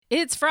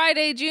It's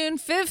Friday, June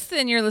 5th,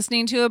 and you're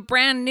listening to a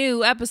brand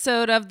new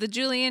episode of The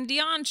Julian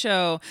Dion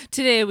Show.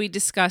 Today, we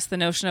discuss the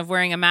notion of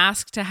wearing a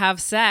mask to have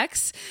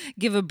sex,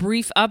 give a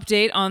brief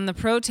update on the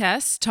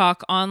protests,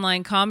 talk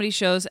online comedy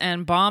shows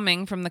and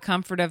bombing from the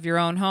comfort of your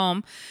own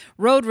home,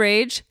 road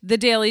rage, the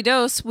Daily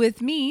Dose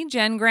with me,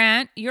 Jen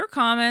Grant, your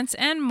comments,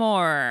 and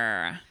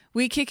more.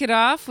 We kick it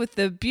off with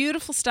the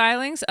beautiful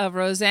stylings of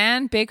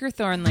Roseanne Baker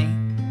Thornley.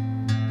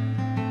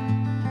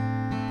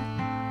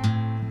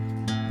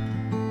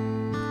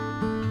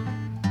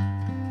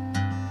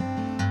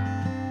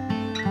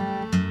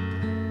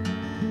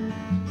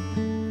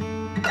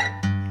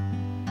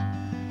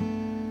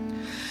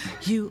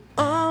 You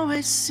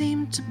always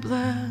seem to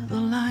blur the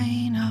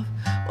line of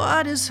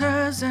what is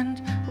hers and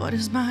what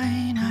is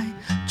mine. I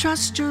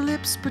trust your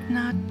lips but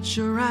not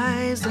your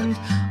eyes, and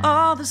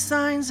all the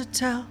signs that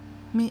tell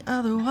me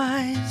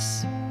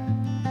otherwise.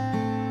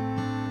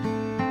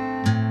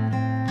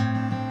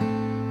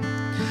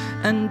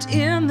 And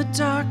in the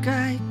dark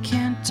I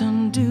can't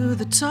undo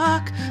the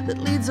talk that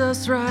leads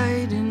us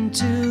right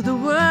into the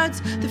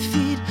words that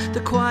feed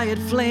the quiet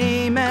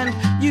flame.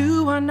 And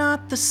you are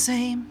not the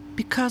same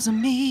because of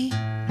me,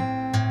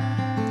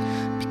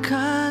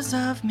 because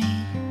of me.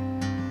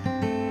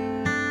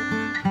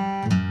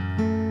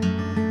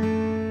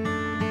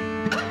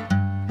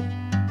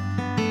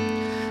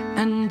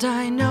 And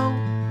I know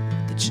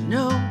that you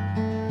know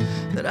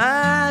that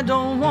I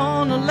don't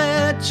want to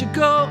let you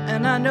go.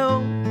 And I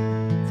know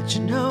that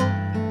you know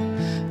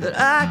that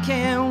I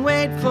can't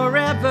wait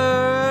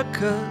forever,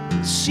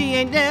 'cause she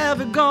ain't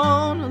never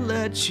gonna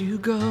let you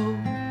go.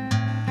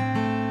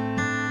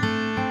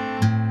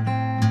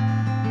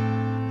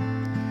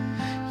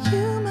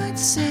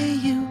 Say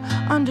you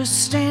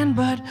understand,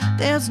 but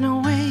there's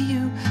no way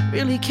you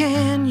really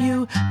can.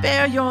 You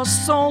bare your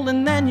soul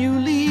and then you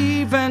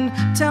leave and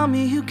tell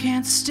me you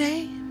can't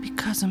stay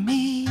because of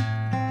me,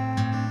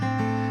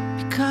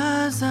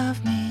 because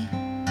of me.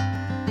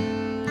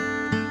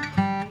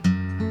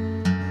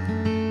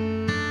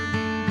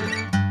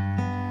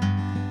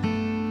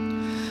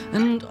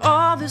 And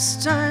all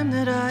this time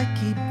that I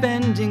keep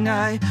bending,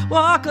 I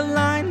walk a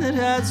line that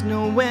has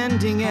no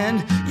ending.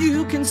 And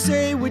you can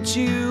say what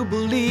you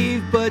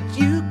believe, but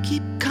you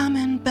keep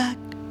coming back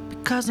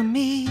because of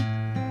me,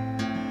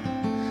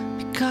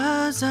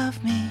 because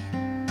of me.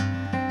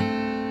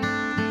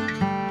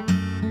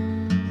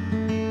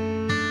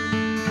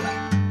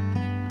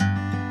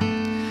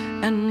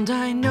 And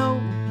I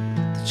know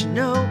that you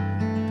know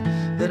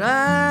that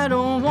I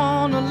don't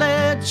want to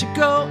let you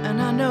go.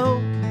 And I know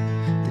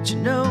that you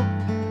know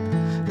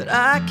that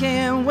I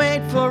can't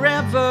wait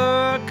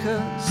forever,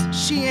 'cause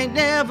she ain't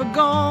never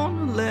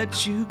gonna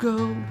let you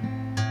go.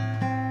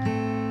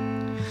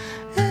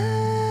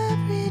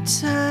 Every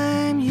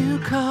time you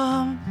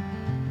come,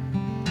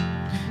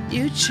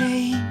 you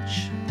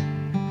change,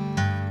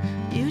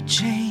 you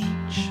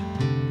change.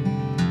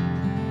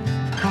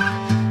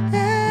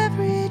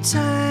 Every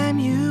time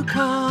you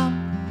come,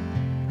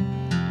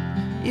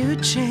 you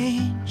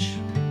change,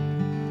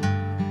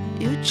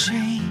 you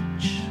change.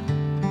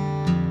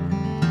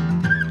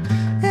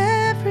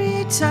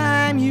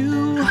 Time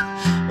you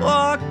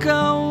walk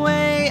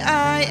away,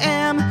 I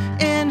am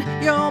in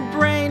your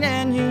brain,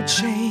 and you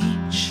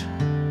change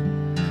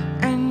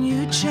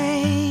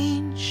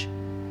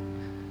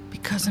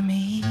because of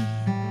me.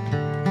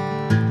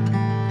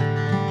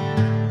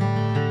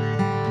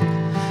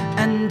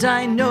 And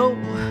I know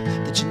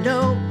that you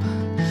know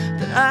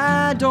that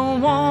I don't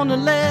want to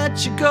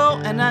let you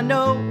go. And I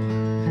know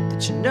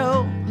that you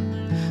know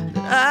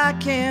that I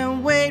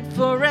can't wait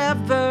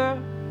forever,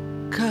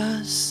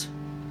 'cause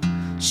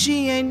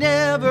she ain't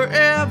never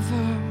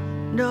ever,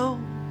 no,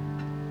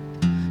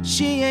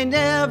 she ain't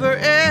never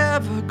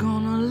ever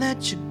gonna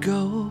let you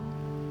go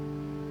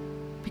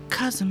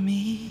because of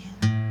me.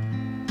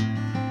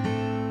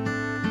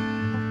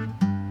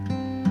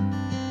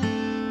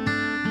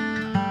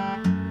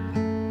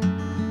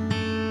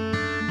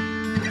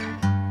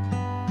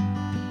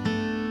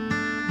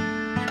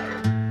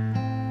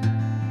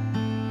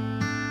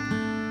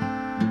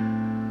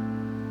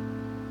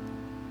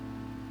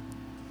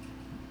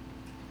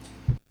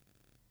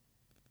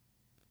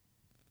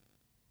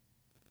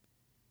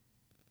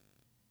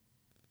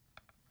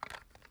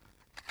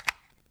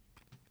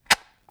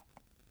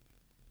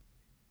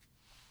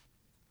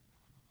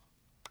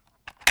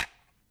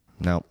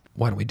 No.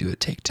 Why don't we do a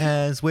take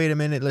two? Wait a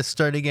minute. Let's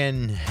start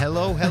again.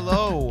 Hello,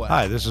 hello.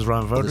 Hi, this is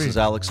Ron Vodri. This is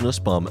Alex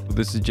Nussbaum.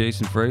 This is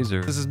Jason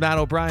Fraser. This is Matt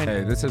O'Brien.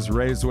 Hey, this is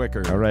Ray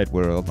Zwicker. All right,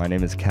 world. My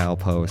name is Cal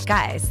Post.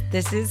 Guys,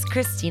 this is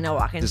Christina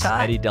Walkinshaw. This is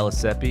Eddie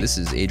Delaseppe. This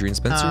is Adrian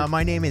Spencer.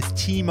 My name is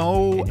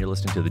Timo. And you're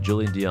listening to the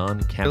Julian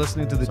Dion You're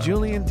listening to the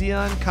Julian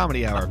Dion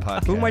Comedy Hour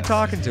podcast. Who am I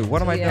talking to?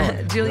 What am I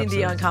doing? Julian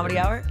Dion Comedy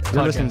Hour.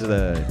 You're listening to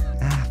the...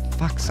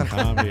 fuck some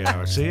Comedy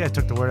Hour. See, I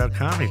took the word out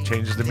comedy.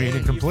 Changes the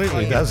meaning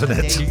completely, doesn't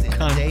it?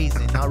 Days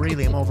and not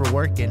really, I'm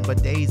overworking,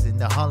 but days in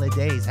the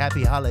holidays.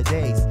 Happy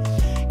holidays.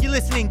 You're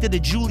listening to the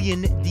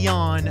Julian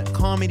Dion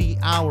Comedy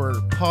Hour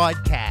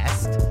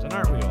podcast. And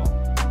aren't we all?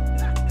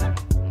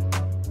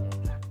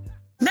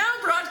 Now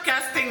broadcast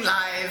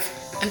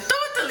and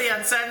totally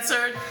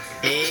uncensored.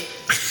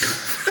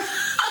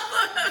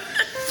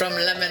 From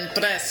Lemon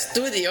Press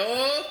Studio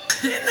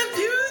in the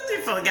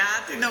beautiful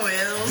Gatineau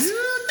Hills.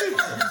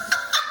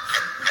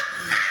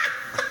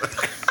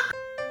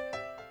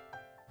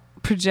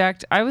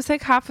 Project. I was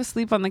like half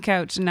asleep on the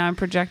couch and now I'm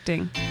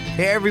projecting.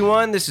 Hey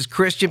everyone, this is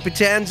Christian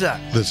Potenza.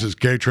 This is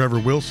K. Trevor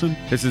Wilson.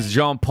 This is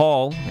Jean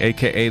Paul,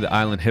 a.k.a. the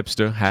Island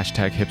Hipster,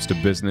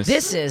 #hipsterbusiness.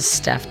 This is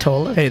Steph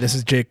Tola. Hey, this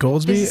is Jake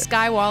Goldsby. This is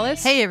Sky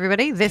Wallace. Hey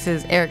everybody, this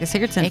is Erica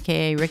Sigurdsson,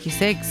 aka Ricky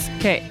Siggs.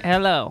 Okay,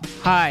 hello.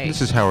 Hi.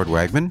 This is Howard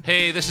Wagman.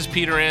 Hey, this is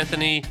Peter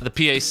Anthony, the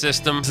PA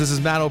system. This is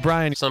Matt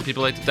O'Brien. Some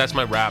people that's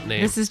my rap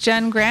name. This is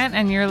Jen Grant,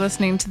 and you're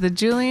listening to the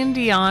Julian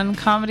Dion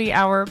Comedy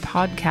Hour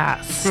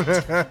podcast.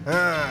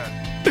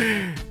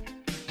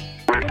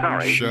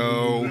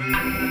 Show.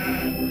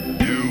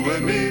 You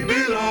and me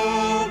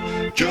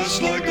belong,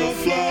 just like the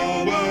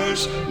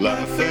flowers,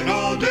 laughing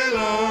all day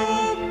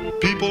long.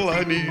 People,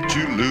 I need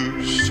you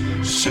loose.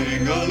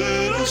 Sing a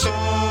little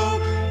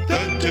song,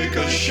 then take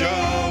a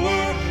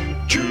shower.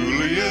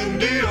 Julian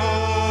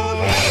Dion.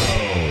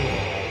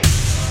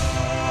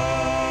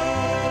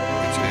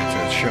 It's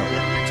a show.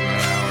 It's not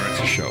an hour, it's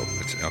a show.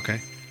 It's okay.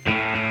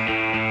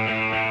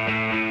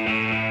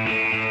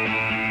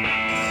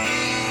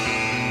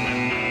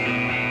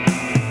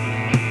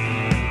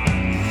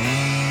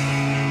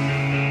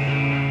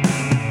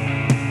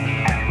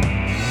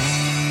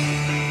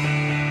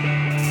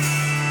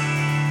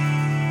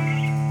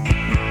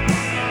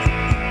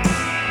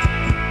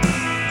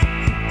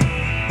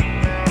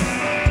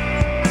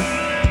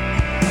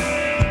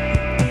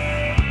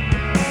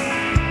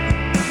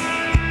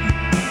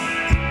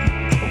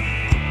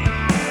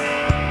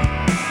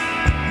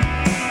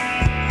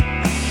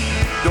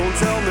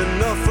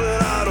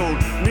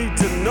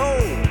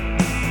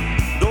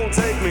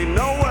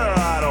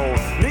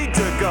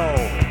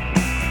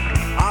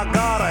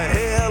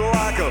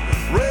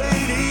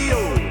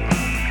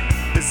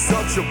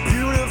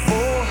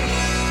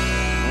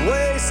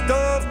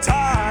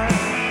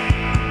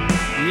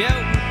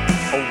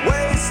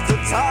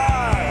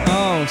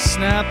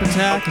 Snap,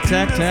 attack,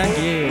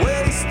 yeah.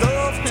 Waste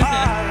of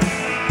time.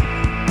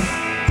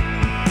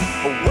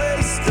 A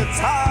waste of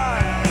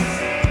time.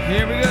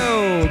 Here we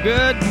go.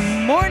 Good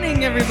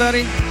morning,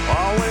 everybody.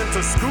 I went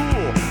to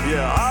school.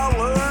 Yeah, I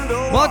learned a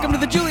lot. Welcome to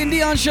the Julian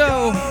Dion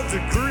Show.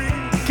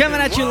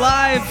 Coming at you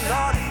live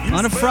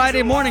on a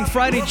Friday morning,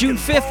 Friday, June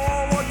 5th.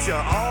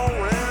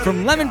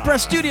 From Lemon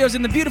Press Studios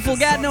in the beautiful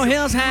Gatineau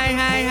Hills.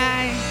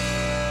 Hi.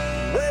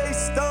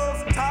 Waste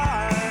of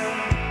time.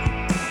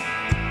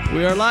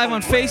 We are live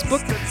on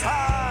Facebook,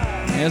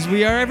 as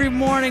we are every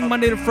morning,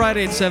 Monday to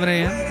Friday at 7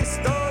 a.m.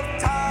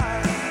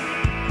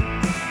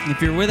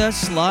 If you're with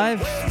us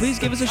live, please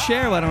give us a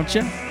share, why don't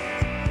you?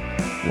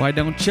 Why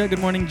don't you? Good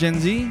morning, Gen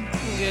Z.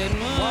 Good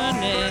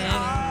morning.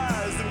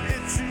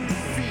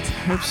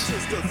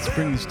 Oops, let's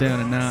bring this down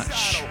a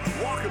notch.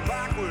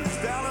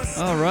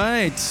 All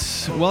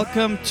right,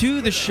 welcome to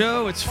the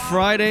show. It's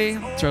Friday.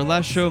 It's our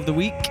last show of the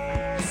week.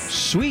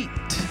 Sweet,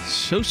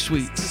 so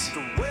sweet.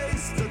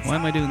 Why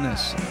am I doing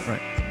this?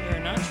 Right. We're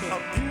not sure.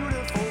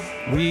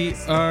 We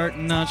are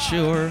not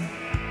sure.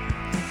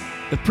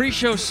 The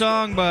pre-show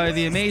song by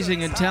the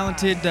amazing and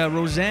talented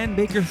Roseanne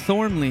Baker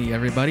Thornley,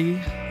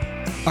 everybody.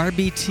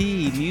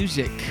 RBT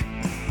Music.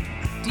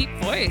 Deep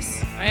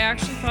voice. I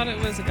actually thought it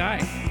was a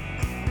guy.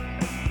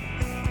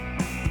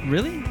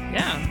 Really?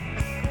 Yeah.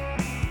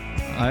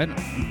 I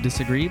don't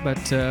disagree,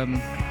 but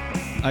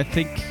I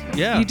think,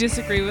 yeah. You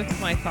disagree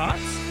with my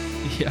thoughts?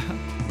 Yeah.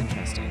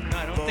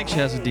 I think she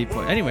has a deep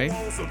voice. Anyway,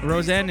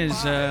 Roseanne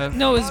is...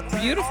 No, it was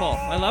beautiful.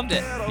 I loved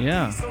it.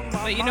 Yeah.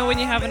 But you know when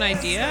you have an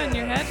idea in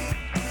your head?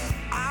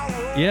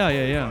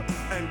 Yeah.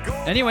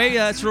 Anyway,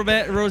 it's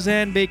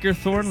Roseanne Baker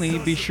Thornley.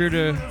 Be sure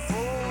to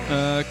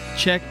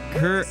check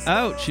her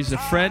out. She's a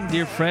friend,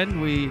 dear friend.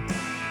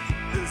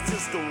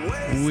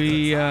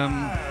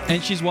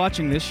 And she's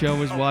watching this. She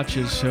always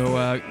watches.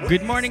 So,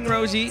 good morning,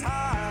 Rosie.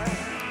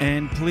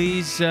 And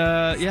please,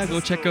 go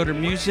check out her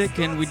music.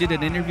 And we did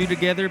an interview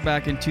together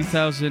back in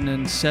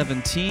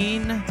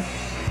 2017.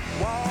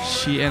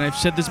 And I've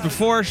said this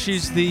before,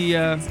 she's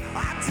the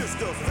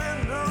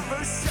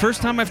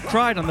first time I've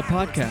cried on the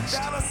podcast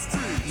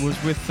was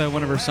with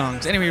one of her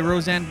songs. Anyway,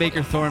 Roseanne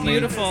Baker Thornley.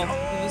 Beautiful. It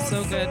was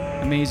so good.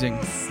 Amazing.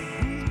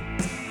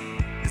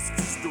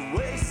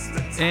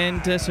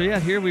 And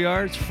here we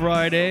are. It's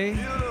Friday.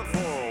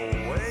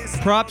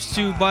 Props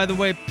to, by the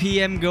way,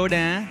 PM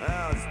Godin,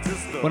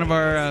 one of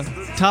our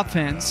top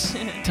fans,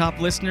 top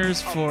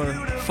listeners, for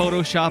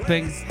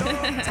photoshopping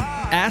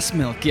ass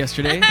milk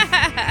yesterday.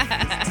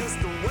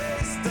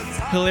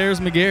 Hilaire's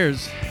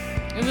McGears.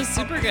 It was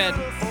super good.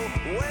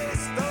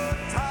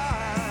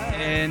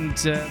 And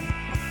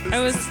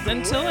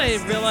until I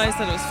realized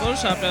that it was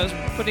photoshopped, I was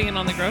putting it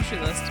on the grocery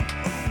list.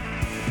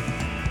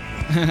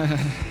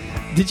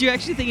 Did you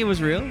actually think it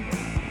was real?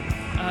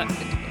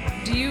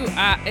 Do you?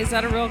 Is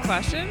that a real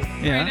question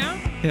right now?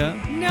 Yeah.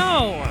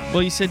 No.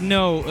 Well, you said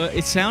no.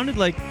 It sounded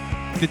like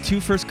the two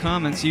first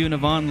comments, you and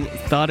Yvonne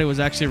thought it was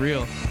actually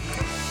real.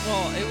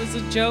 Well, it was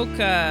a joke. What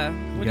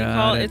do you Got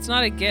call it? it. It's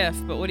not a GIF,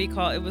 but what do you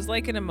call it? It was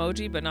like an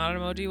emoji, but not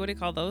an emoji. What do you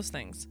call those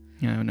things?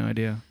 Yeah, I have no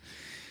idea.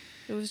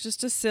 It was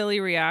just a silly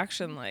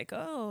reaction, like,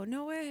 "Oh,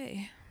 no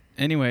way."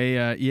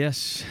 Anyway,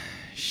 yes,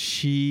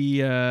 she.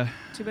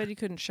 Too bad you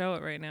couldn't show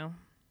it right now.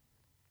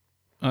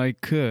 I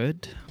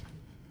could.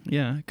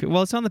 Yeah. I could.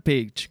 Well, it's on the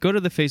page. Go to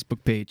the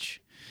Facebook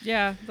page.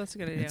 Yeah, that's a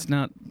good idea. It's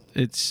not.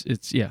 It's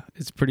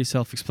pretty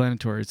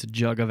self-explanatory. It's a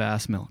jug of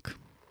ass milk.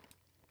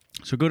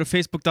 So go to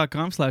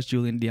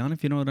facebook.com/Julian Dion.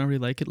 If you don't already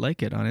like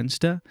it on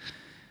Insta.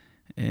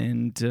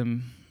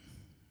 And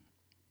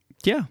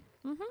yeah,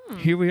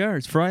 here we are.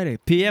 It's Friday.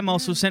 PM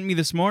also sent me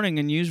this morning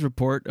a news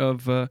report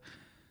of the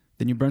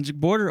New Brunswick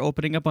border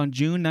opening up on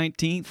June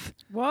 19th.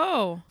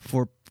 Whoa.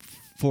 For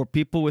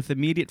people with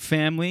immediate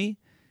family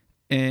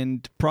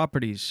and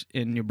properties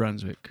in New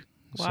Brunswick.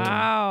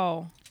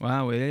 Wow. So,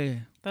 wow. Yeah.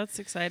 That's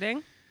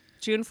exciting.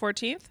 June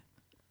 14th?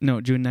 No,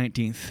 June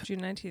 19th.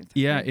 June 19th.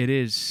 Yeah, Okay. it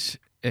is.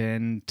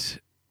 And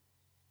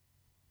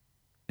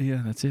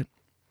yeah, that's it.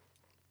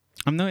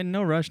 I'm in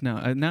no rush now.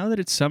 Now that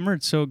it's summer,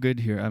 it's so good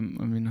here. I'm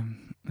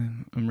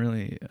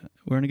really,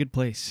 we're in a good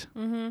place.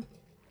 Mm-hmm.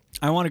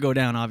 I want to go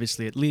down,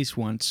 obviously, at least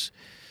once.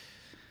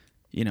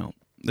 You know,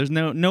 there's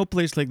no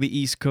place like the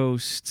East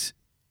Coast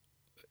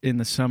in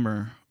the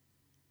summer,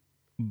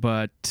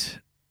 but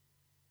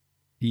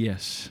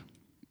yes.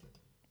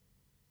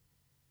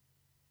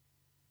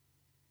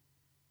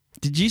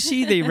 Did you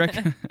see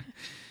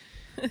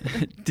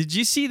Did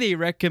you see they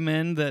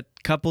recommend that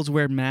couples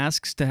wear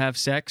masks to have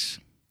sex?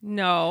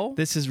 No.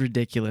 This is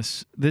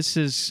ridiculous. This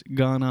has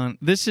gone on.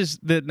 This is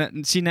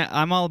now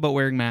I'm all about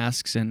wearing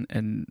masks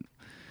and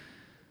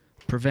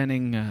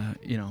preventing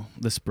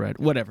the spread.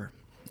 Whatever.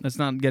 Let's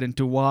not get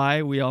into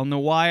why. We all know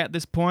why at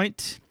this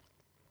point.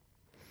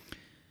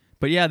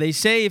 But yeah, they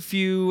say if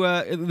you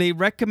they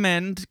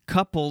recommend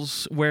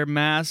couples wear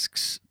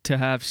masks to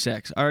have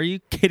sex. Are you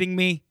kidding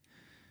me?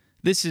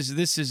 This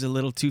is a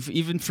little too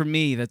even for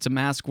me. That's a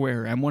mask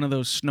wearer. I'm one of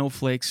those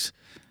snowflakes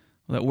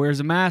that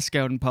wears a mask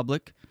out in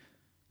public.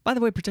 By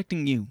the way,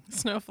 protecting you.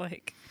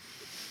 Snowflake.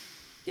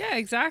 Yeah,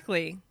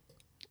 exactly.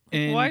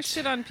 And why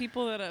shit on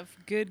people that have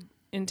good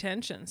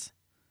intentions?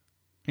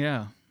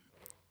 Yeah.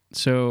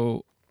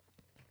 So,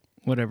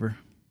 whatever.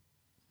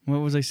 What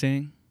was I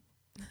saying?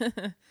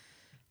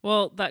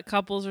 Well, that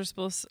couples are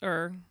supposed,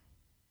 or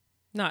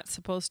not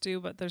supposed to,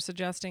 but they're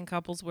suggesting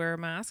couples wear a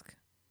mask.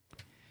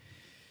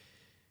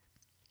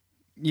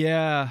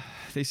 Yeah,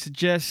 they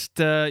suggest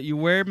you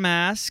wear a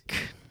mask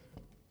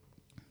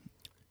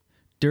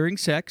during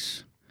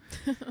sex.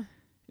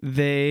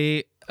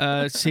 They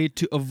say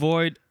to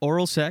avoid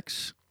oral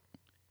sex,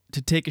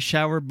 to take a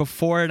shower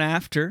before and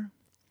after,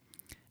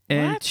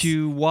 and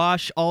to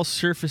wash all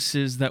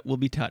surfaces that will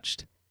be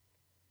touched.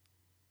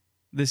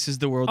 This is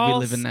the world we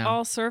live in now.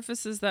 All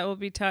surfaces that will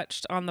be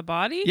touched on the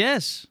body?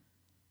 Yes.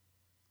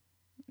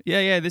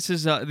 Yeah. This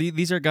is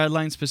these are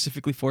guidelines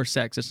specifically for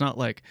sex. It's not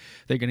like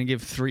they're going to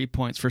give 3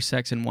 points for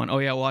sex and 1. Oh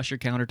yeah, wash your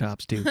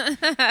countertops too.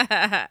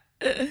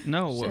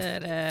 No,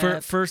 Shut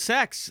up. for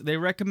sex they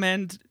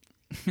recommend.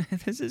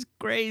 This is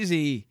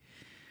crazy.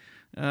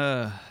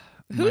 My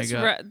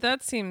God.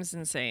 That seems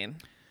insane.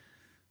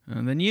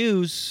 The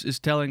news is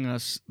telling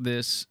us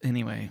this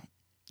anyway.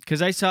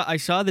 Because I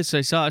saw this.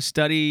 I saw a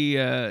study.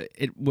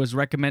 It was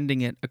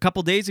recommending it a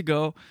couple days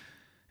ago,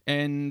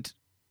 and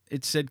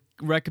it said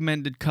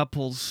recommended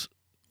couples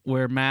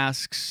wear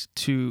masks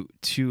to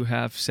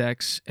have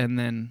sex, and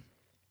then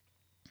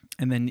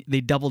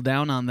they doubled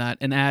down on that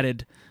and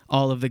added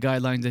all of the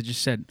guidelines I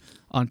just said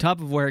on top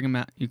of wearing a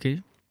mask. You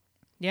okay?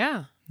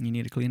 Yeah. You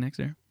need a Kleenex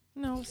there?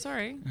 No,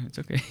 sorry. It's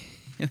okay.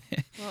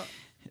 Well,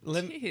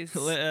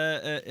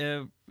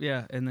 jeez.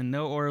 Yeah, and then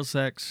no oral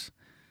sex.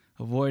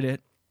 Avoid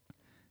it.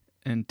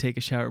 And take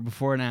a shower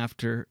before and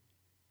after,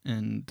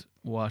 and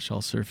wash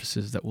all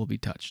surfaces that will be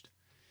touched.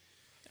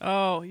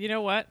 Oh, you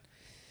know what?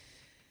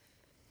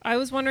 I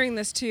was wondering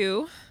this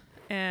too,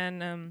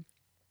 and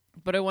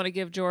but I want to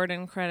give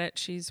Jordan credit.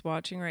 She's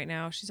watching right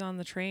now. She's on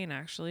the train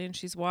actually, and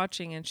she's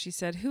watching. And she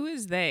said, "Who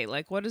is they?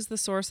 Like, what is the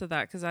source of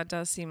that? Because that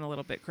does seem a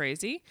little bit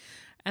crazy."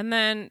 And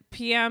then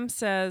PM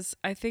says,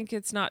 "I think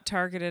it's not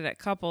targeted at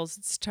couples.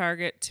 It's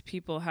target to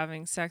people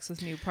having sex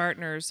with new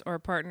partners or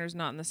partners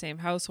not in the same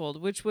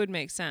household," which would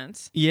make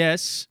sense.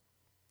 Yes,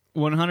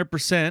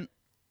 100%.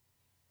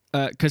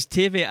 Because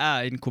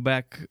TVA in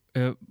Quebec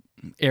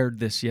aired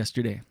this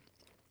yesterday.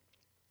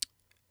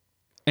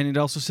 And it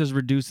also says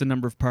reduce the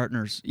number of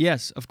partners.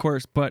 Yes, of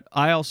course. But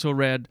I also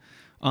read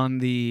on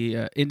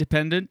the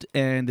Independent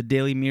and the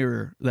Daily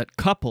Mirror that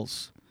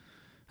couples,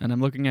 and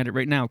I'm looking at it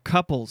right now,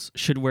 couples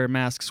should wear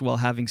masks while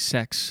having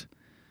sex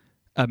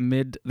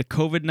amid the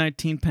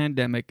COVID-19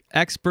 pandemic,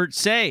 experts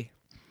say.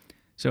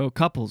 So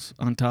couples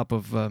on top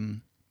of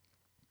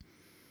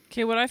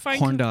Okay, what I find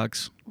horn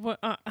dogs.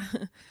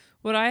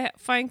 What I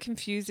find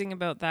confusing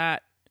about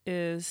that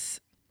is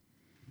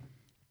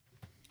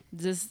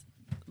just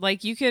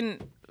like you can,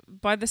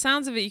 by the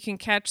sounds of it, you can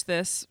catch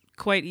this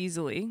quite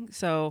easily.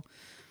 So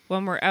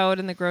when we're out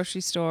in the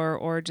grocery store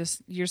or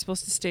just you're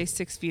supposed to stay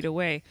 6 feet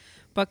away.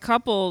 But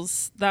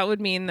couples, that would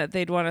mean that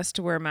they'd want us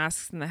to wear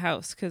masks in the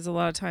house because a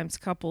lot of times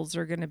couples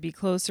are going to be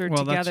closer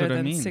Well, that's together what I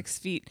than mean. 6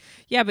 feet.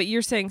 Yeah, but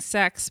you're saying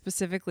sex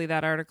specifically,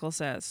 that article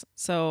says.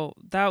 So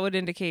that would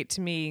indicate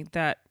to me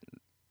that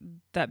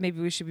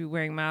maybe we should be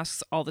wearing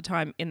masks all the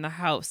time in the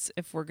house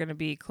if we're going to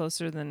be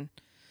closer than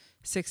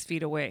 6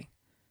 feet away.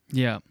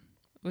 Yeah.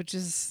 Which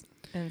is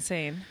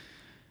insane.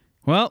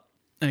 Well,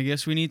 I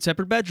guess we need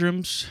separate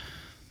bedrooms.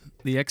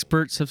 The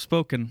experts have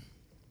spoken.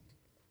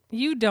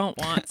 You don't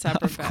want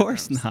separate Of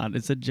course bedrooms. not.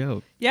 It's a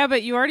joke. Yeah,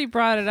 but you already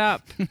brought it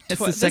up. It's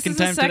the second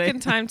this is time the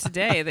second today. time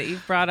today that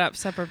you've brought up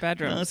separate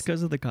bedrooms. Well, that's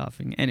because of the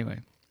coughing. Anyway,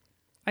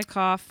 I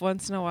cough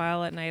once in a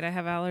while at night. I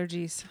have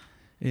allergies.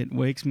 it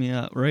wakes me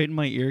up right in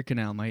my ear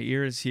canal. My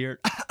ear is here,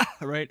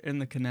 right in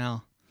the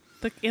canal.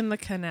 In the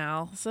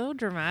canal. So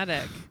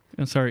dramatic.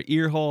 I'm sorry,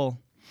 ear hole.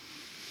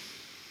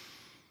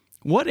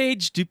 What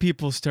age do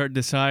people start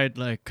decide,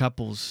 like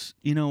couples,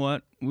 you know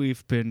what?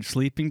 We've been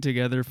sleeping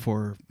together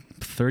for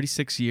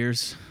 36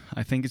 years.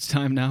 I think it's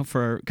time now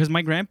because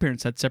my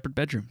grandparents had separate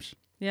bedrooms.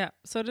 Yeah,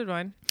 so did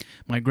mine.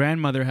 My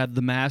grandmother had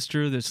the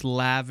master, this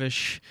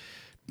lavish,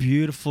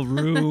 beautiful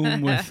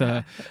room with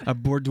a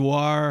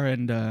boudoir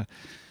and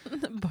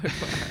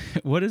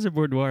what is a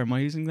boudoir? Am I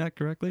using that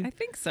correctly? I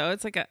think so.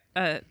 It's like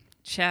a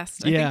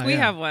chest. Yeah, I think we yeah.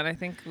 have one. I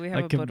think we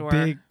have like a boudoir.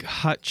 a big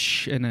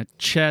hutch and a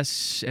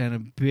chest and a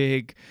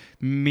big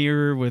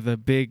mirror with a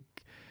big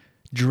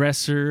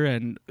dresser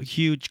and a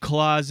huge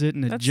closet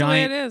and a That's the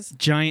way giant it is.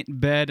 giant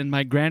bed. And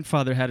my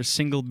grandfather had a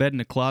single bed in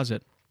a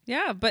closet.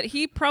 Yeah, but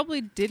he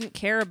probably didn't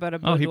care about a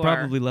boudoir. Oh, he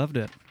probably loved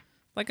it.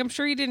 Like, I'm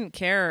sure he didn't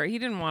care. He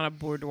didn't want a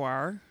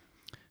boudoir.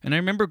 And I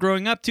remember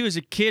growing up, too, as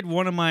a kid,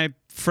 one of my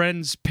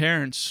friend's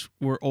parents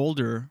were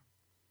older,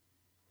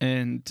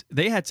 and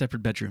they had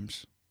separate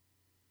bedrooms.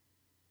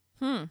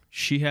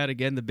 She had,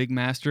 again, the big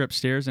master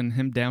upstairs, and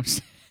him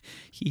downstairs.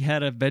 He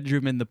had a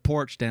bedroom in the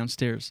porch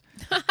downstairs.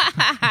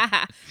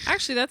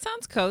 Actually, that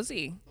sounds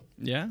cozy.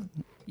 Yeah.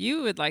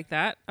 You would like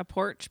that. A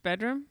porch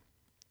bedroom.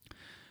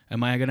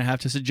 Am I going to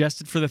have to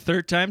suggest it for the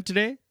third time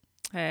today?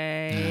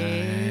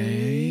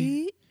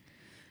 Hey.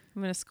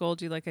 I'm going to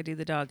scold you like I do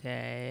the dog.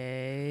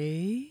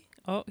 Hey.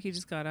 Oh, he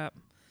just got up.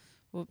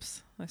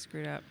 Whoops. I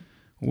screwed up.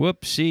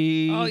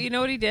 Whoopsie. Oh, you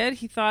know what he did?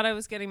 He thought I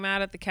was getting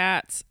mad at the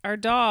cats. Our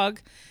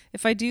dog,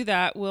 if I do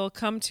that, will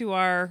come to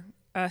our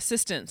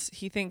assistance.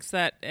 He thinks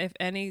that if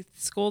any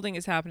scolding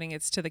is happening,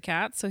 it's to the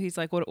cats. So he's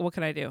like, what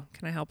can I do?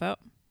 Can I help out?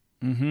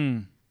 Mm-hmm.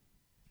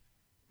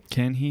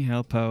 Can he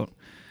help out?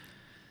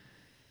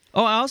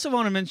 Oh, I also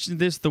want to mention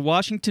this. The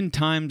Washington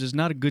Times is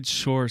not a good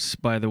source,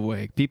 by the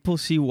way. People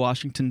see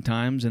Washington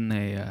Times and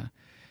they...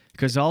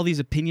 because all these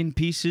opinion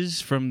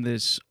pieces from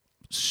this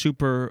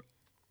super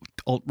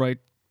alt-right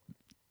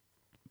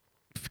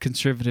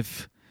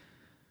conservative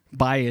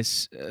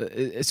bias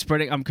is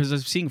spreading. Because I'm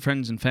seeing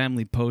friends and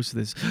family post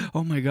this.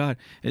 Oh, my God.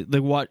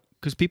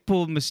 Because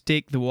people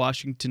mistake the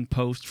Washington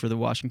Post for the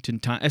Washington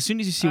Times. As soon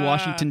as you see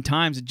Washington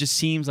Times, it just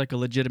seems like a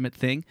legitimate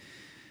thing.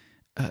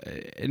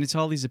 And it's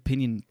all these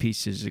opinion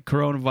pieces. The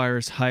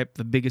coronavirus hype,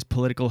 the biggest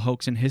political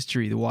hoax in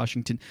history, the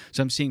Washington.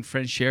 So I'm seeing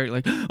friends share it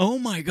like, oh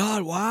my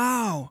God,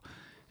 wow.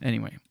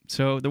 Anyway,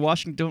 so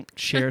don't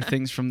share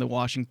things from the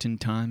Washington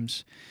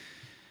Times.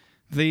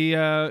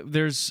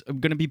 There's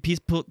going to be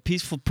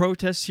peaceful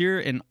protests here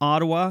in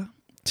Ottawa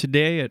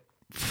today at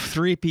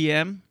 3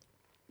 p.m.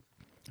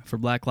 for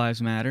Black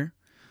Lives Matter.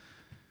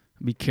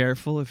 Be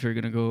careful if you're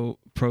going to go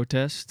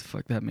protest.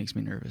 Fuck, that makes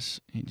me nervous.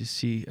 You just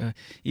see...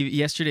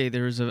 yesterday,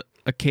 there was a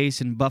case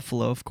in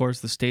Buffalo. Of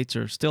course, the states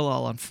are still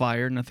all on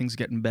fire. Nothing's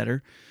getting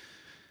better.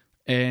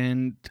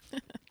 And...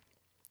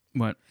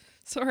 What?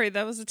 Sorry,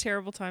 that was a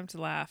terrible time to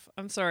laugh.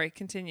 I'm sorry.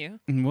 Continue.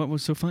 And what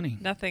was so funny?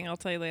 Nothing. I'll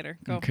tell you later.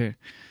 Go. Okay.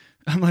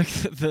 I'm like,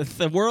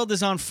 the world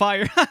is on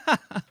fire.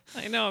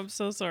 I know. I'm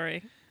so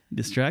sorry.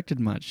 Distracted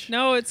much?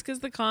 No, it's because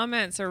the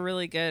comments are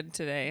really good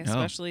today,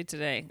 especially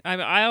today.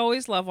 I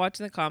always love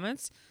watching the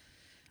comments.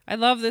 I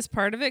love this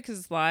part of it because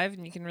it's live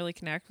and you can really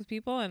connect with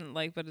people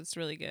but it's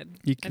really good.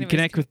 You can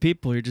connect with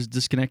people. You're just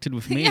disconnected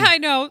with me. Yeah, I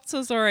know.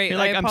 So sorry. You're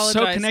like, I I'm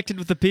apologize. so connected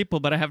with the people,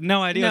 but I have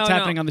no idea what's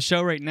happening on the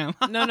show right now.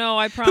 No,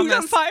 I promise. Who's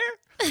on fire?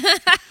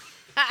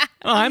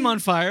 Oh, I'm on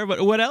fire,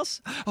 but what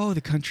else? Oh,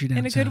 the country down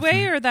in a good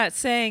way, or that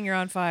saying you're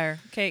on fire?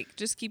 Okay,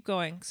 just keep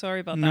going. Sorry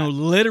about that. No,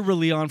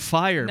 literally on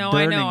fire. No,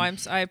 burning. I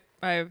know.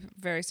 I'm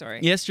very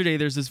sorry. Yesterday,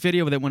 there's this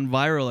video that went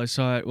viral. I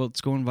saw it. Well, it's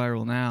going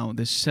viral now.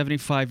 This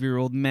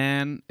 75-year-old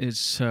man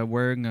is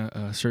wearing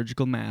a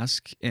surgical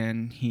mask,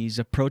 and he's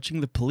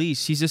approaching the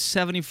police. He's a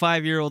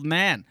 75-year-old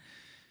man.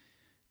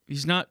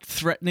 He's not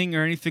threatening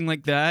or anything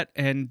like that,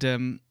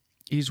 and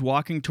he's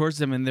walking towards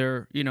them, and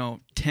they're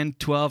 10,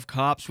 12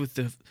 cops with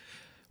the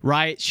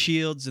riot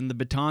shields and the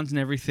batons and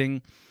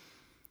everything,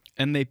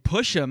 and they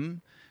push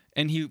him.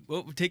 And he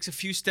takes a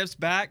few steps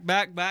back.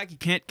 He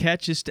can't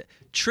catch his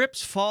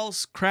trips,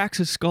 falls, cracks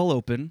his skull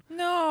open.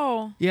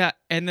 No. Yeah,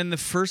 and then the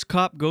first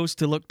cop goes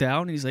to look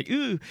down, and he's like,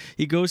 ooh.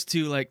 He goes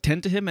to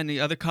tend to him, and the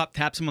other cop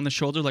taps him on the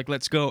shoulder like,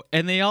 let's go.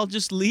 And they all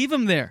just leave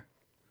him there.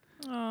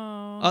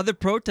 Oh. Other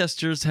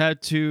protesters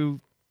had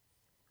to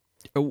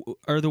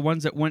are the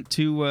ones that went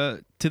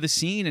to the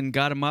scene and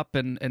got him up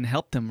and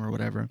helped him or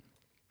whatever.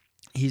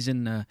 He's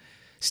in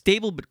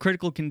stable but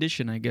critical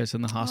condition, I guess,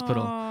 in the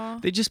hospital.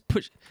 Aww. They just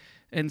push,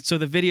 and so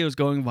the video is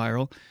going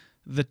viral.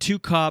 The 2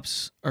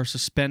 cops are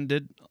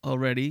suspended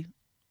already,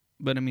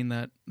 but I mean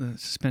that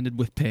suspended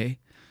with pay.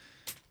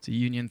 It's a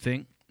union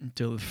thing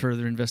until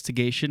further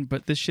investigation.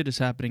 But this shit is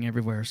happening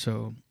everywhere,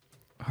 so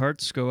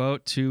hearts go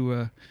out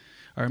to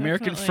our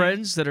American Definitely.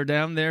 friends that are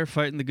down there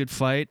fighting the good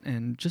fight,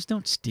 and just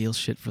don't steal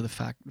shit for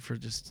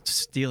just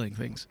stealing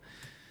things.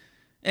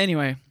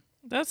 Anyway.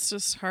 That's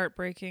just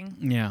heartbreaking.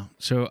 Yeah,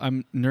 so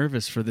I'm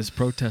nervous for this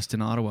protest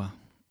in Ottawa.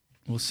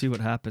 We'll see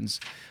what happens.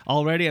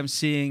 Already I'm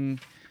seeing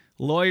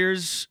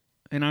lawyers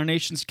in our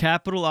nation's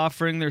capital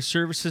offering their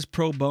services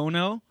pro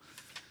bono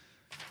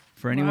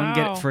for anyone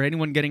Wow. for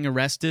anyone getting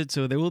arrested.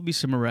 So there will be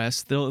some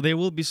arrests. There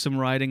will be some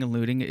rioting and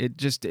looting.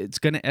 It's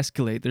going to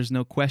escalate. There's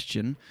no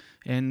question.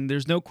 And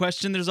there's no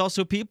question there's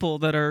also people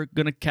that are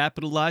going to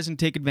capitalize and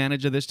take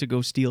advantage of this to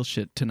go steal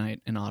shit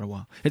tonight in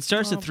Ottawa. It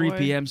starts at 3 boy.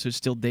 p.m., so it's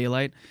still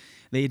daylight.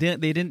 They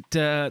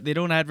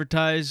don't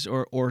advertise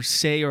or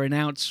say or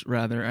announce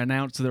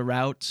the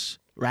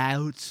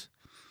routes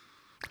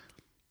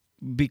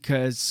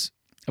because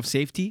of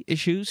safety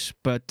issues.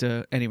 But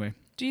anyway.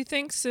 Do you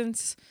think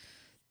since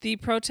the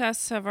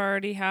protests have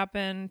already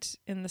happened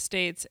in the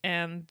States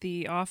and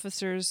the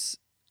officers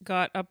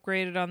got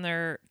upgraded on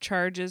their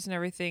charges and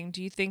everything,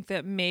 do you think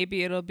that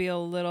maybe it'll be a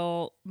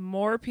little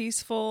more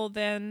peaceful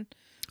than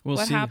We'll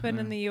what see.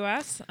 happened in the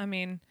U.S.? I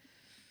mean,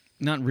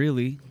 Not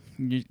really.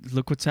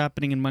 Look what's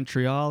happening in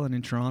Montreal and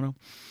in Toronto.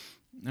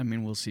 I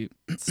mean, we'll see.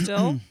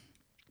 still?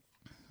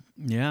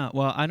 Yeah.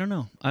 Well, I don't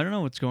know. I don't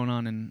know what's going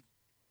on in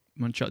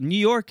Montreal. New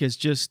York is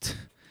just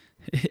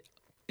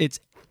it's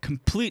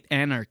complete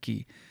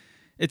anarchy.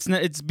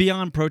 It's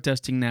beyond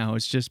protesting now.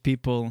 It's just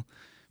people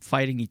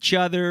fighting each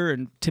other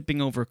and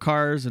tipping over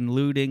cars and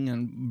looting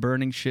and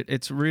burning shit.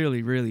 It's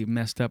really, really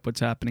messed up what's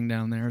happening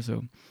down there.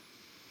 So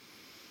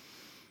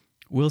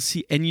we'll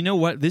see. And you know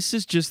what? This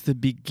is just the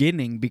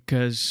beginning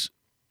because,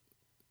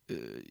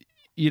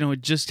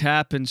 it just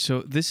happened.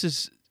 So this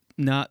is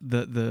not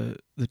the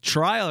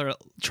trial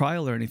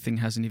or anything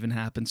hasn't even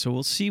happened. So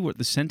we'll see what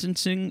the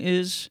sentencing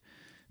is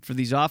for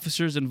these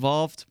officers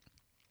involved.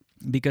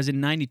 Because in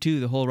 92,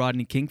 the whole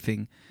Rodney King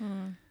thing,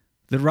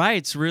 the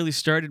riots really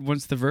started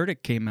once the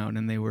verdict came out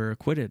and they were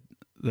acquitted.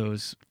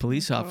 Those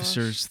police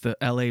officers, the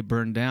LA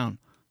burned down.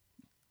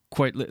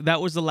 That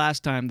was the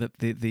last time that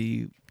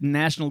the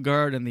National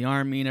Guard and the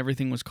Army and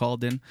everything was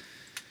called in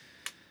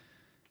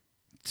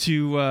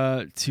to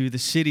the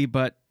city,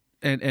 but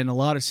and a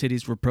lot of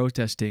cities were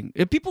protesting.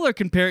 If people are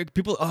comparing,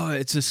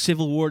 it's a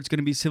civil war. It's going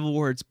to be civil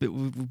war.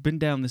 We've been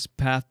down this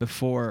path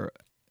before.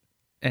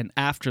 And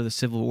after the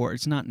Civil War,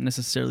 it's not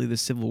necessarily the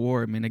Civil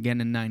War. I mean, again,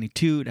 in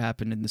 92, it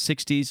happened in the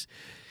 60s.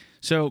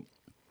 So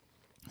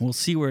we'll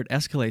see where it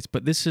escalates.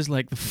 But this is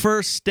like the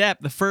first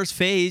step, the first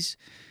phase.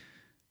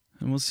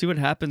 And we'll see what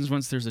happens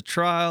once there's a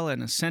trial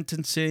and a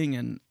sentencing.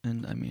 And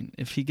I mean,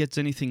 if he gets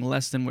anything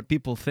less than what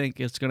people think,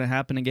 it's going to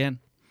happen again.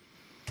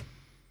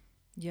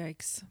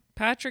 Yikes.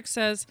 Patrick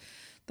says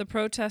the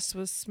protest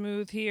was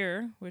smooth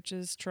here, which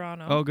is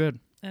Toronto. Oh, good.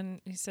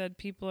 And he said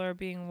people are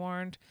being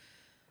warned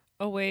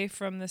away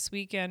from this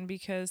weekend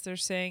because they're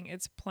saying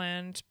it's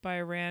planned by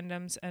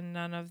randoms and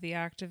none of the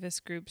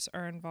activist groups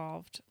are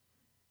involved.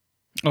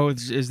 Oh,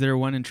 is there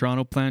one in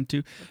Toronto planned too?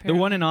 Apparently. The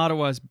one in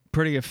Ottawa is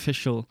pretty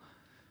official.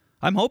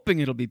 I'm hoping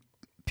it'll be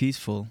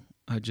peaceful.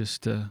 I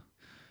just,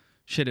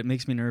 it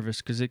makes me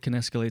nervous because it can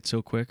escalate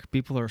so quick.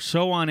 People are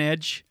so on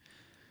edge.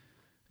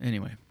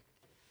 Anyway.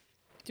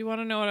 Do you want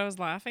to know what I was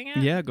laughing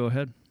at? Yeah, go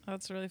ahead. Oh,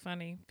 it's really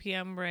funny.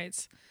 PM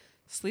writes,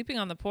 sleeping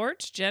on the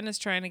porch? Jen is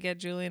trying to get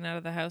Julian out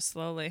of the house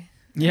slowly.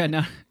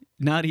 Yeah,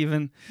 not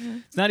even.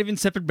 It's not even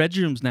separate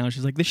bedrooms now.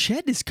 She's like, the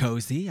shed is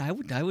cozy. I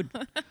would.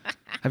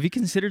 Have you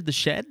considered the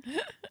shed?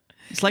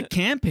 It's like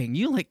camping.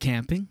 You like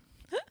camping?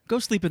 Go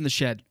sleep in the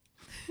shed.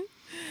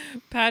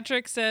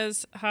 Patrick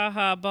says,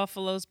 haha,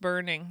 Buffalo's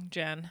burning,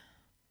 Jen.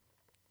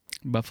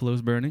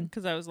 Buffalo's burning?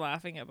 Because I was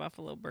laughing at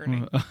Buffalo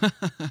burning.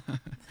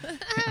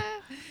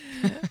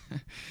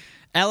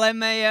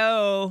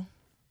 LMAO.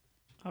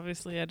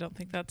 Obviously, I don't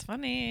think that's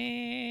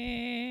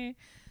funny.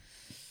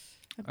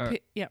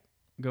 Yeah.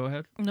 Go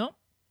ahead. No.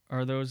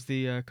 Are those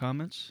the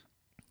comments?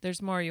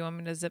 There's more. You want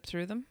me to zip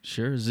through them?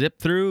 Sure. Zip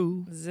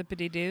through.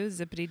 Zippity-doo,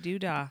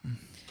 zippity-doo-dah.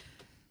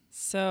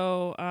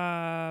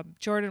 So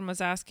Jordan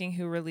was asking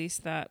who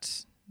released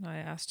that. I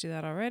asked you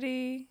that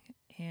already.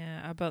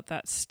 Yeah, about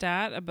that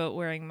stat about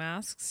wearing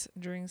masks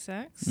during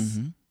sex.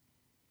 Mm-hmm.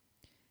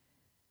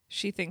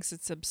 She thinks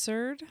it's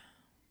absurd.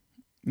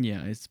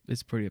 Yeah,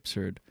 it's pretty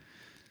absurd.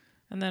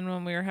 And then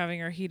when we were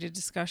having our heated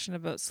discussion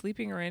about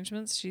sleeping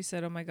arrangements, she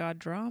said, oh my God,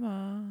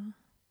 drama.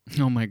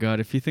 Oh my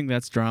God, if you think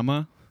that's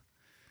drama,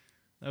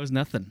 that was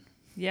nothing.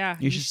 Yeah.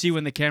 You should see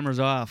when the camera's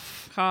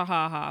off. Ha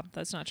ha ha.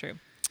 That's not true.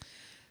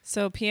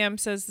 So PM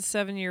says the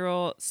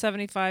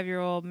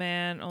 75-year-old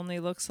man only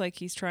looks like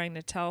he's trying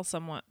to tell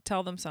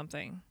them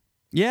something.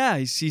 Yeah,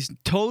 he's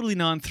totally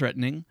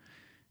non-threatening.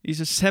 He's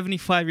a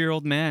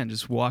 75-year-old man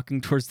just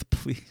walking towards the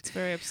police. It's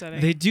very upsetting.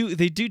 They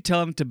do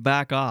tell him to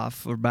back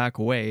off or back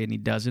away, and he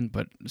doesn't.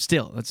 But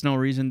still, that's no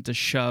reason to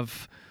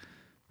shove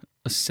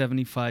a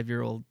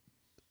 75-year-old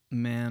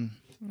man.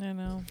 I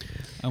know.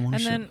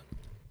 And then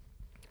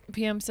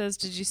PM says,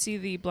 did you see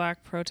the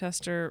black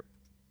protester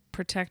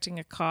protecting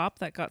a cop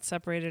that got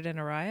separated in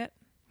a riot?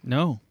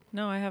 No.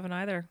 No, I haven't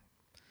either.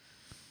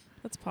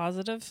 That's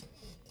positive.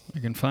 I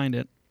can find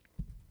it.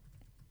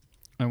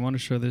 I want to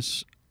show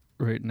this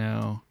right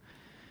now.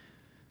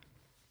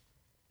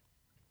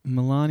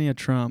 Melania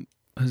Trump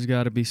has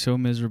got to be so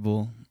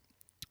miserable.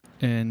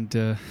 And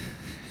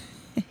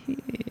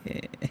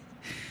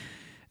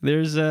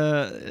there's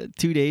 2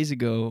 days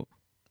ago,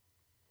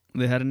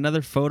 they had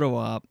another photo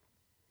op,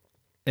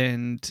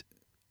 and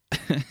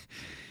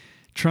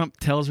Trump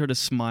tells her to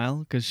smile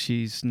because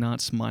she's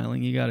not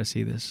smiling. You got to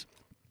see this.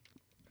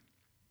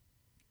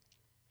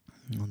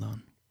 Hold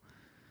on.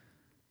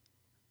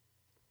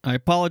 I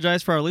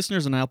apologize for our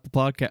listeners on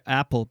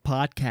Apple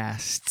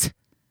Podcasts.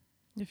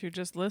 If you're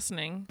just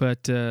listening.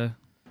 But go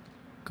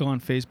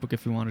on Facebook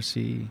if you want to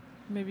see.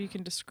 Maybe you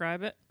can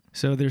describe it.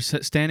 So they're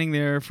standing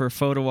there for a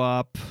photo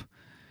op,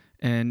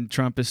 and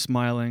Trump is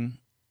smiling.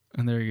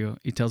 And there you go.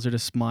 He tells her to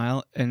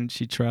smile, and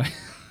she tries.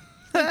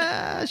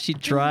 She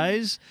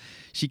tries.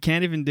 She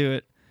can't even do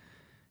it.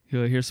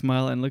 You go, here,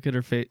 smile, and look at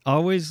her face.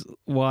 Always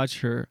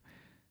watch her.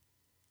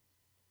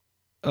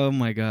 Oh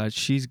my God,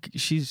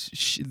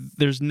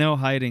 there's no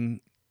hiding.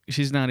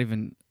 She's not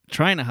even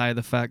trying to hide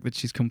the fact that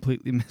she's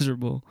completely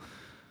miserable.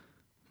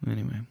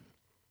 Anyway.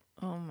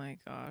 Oh my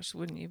gosh,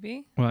 wouldn't you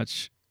be?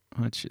 Watch.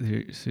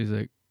 She's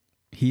like,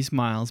 he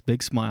smiles,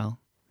 big smile.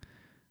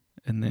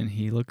 And then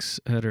he looks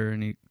at her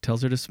and he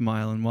tells her to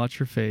smile and watch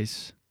her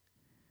face.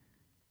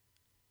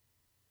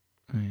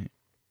 Right.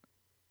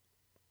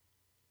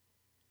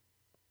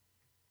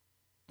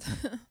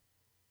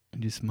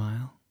 And you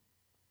smile.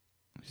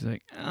 She's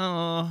like,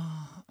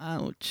 oh,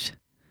 ouch.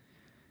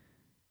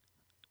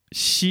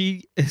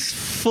 She is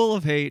full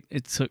of hate,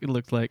 it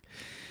looked like.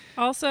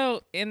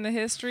 Also, in the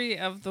history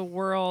of the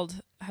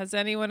world, has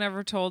anyone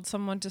ever told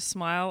someone to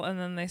smile and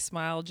then they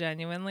smile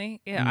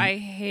genuinely? Yeah, I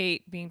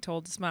hate being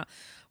told to smile.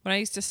 When I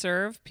used to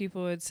serve,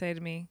 people would say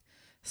to me,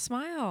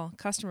 smile,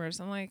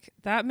 customers. I'm like,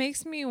 that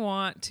makes me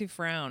want to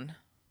frown.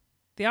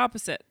 The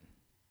opposite.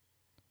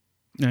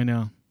 I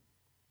know.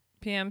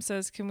 PM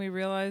says, can we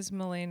realize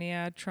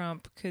Melania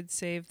Trump could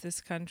save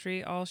this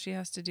country? All she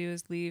has to do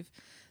is leave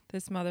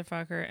this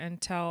motherfucker and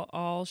tell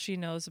all she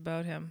knows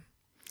about him.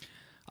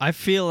 I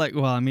feel like,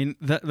 well, I mean,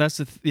 that's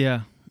the,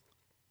 yeah.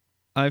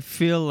 I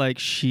feel like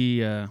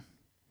she, I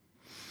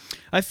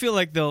feel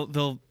like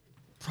they'll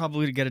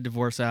probably get a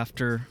divorce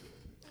after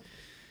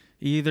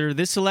either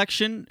this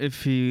election,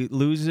 if he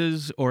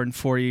loses, or in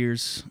 4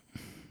 years.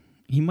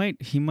 He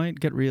might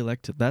get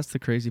reelected. That's the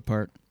crazy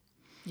part.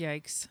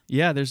 Yikes.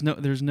 Yeah, there's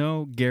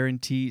no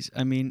guarantees.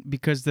 I mean,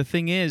 because the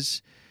thing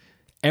is,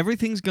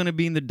 everything's going to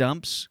be in the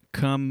dumps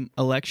come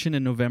election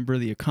in November.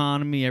 The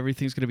economy,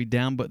 everything's going to be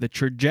down, but the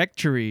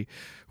trajectory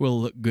will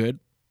look good.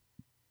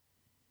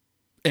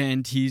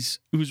 And who's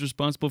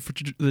responsible for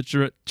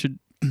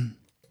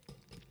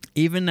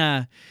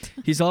even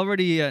he's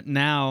already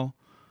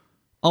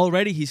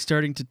already he's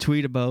starting to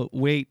tweet about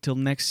wait till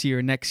next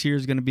year. Next year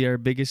is going to be our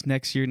biggest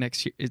next year.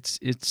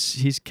 It's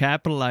he's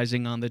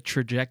capitalizing on the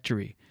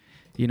trajectory.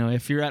 You know,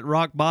 if you're at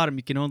rock bottom,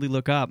 you can only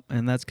look up,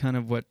 and that's kind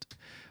of what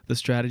the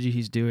strategy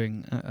he's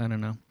doing. I don't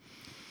know.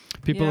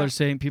 People are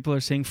saying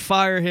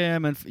fire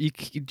him, and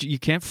you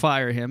can't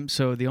fire him.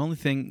 So the only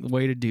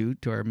way to do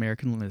to our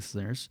American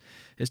listeners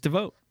is to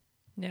vote.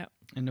 Yeah.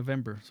 In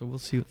November. So we'll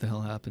see what the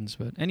hell happens.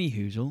 But any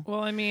hoozle.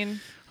 Well, I mean,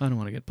 I don't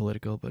want to get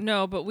political, but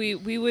no, but we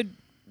would,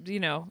 you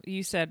know,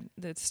 you said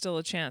there's still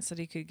a chance that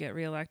he could get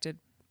reelected.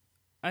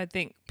 I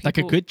think like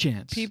a good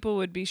chance. People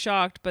would be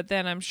shocked, but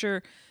then I'm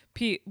sure.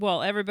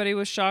 Well, everybody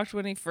was shocked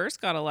when he first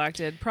got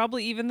elected.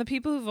 Probably even the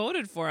people who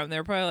voted for him. They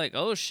were probably like,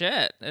 oh,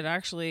 shit, it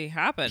actually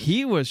happened.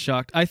 He was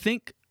shocked. I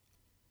think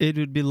it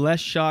would be less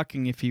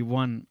shocking if he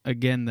won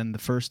again than the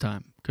first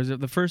time. Because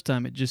the first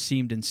time, it just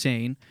seemed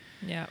insane.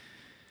 Yeah.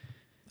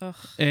 Ugh.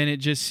 And it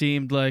just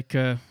seemed like,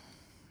 you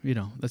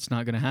know, that's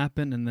not going to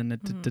happen. And then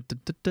it did.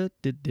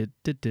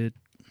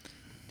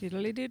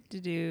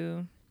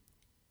 Diddly-doo.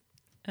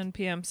 And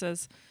PM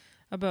says...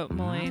 About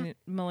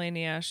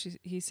Melania,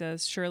 he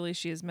says, surely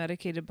she is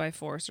medicated by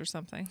force or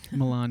something.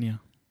 Melania.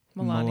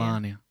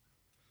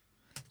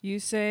 You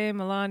say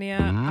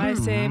Melania, I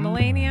say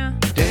Melania.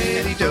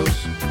 Daily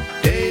dose,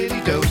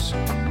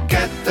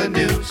 get the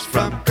news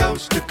from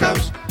coast to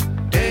coast.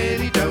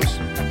 Daily dose,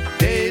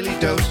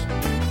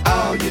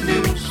 all your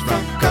news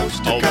from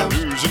coast to coast. All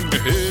the news and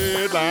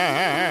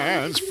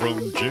headlines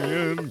from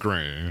Jen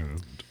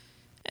Grant.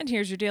 And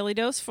here's your daily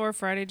dose for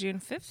Friday, June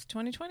 5th,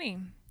 2020.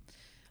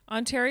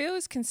 Ontario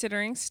is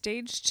considering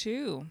stage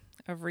 2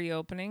 of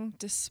reopening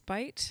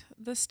despite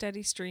the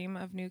steady stream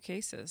of new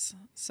cases.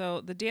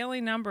 So the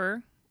daily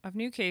number of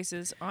new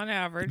cases on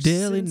average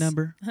since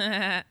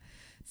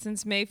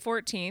May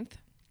 14th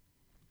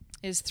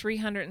is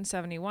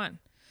 371.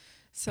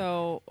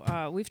 So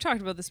we've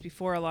talked about this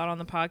before a lot on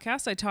the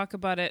podcast. I talk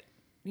about it,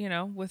 you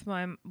know, with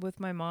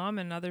my mom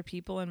and other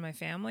people in my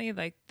family.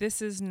 Like,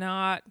 this is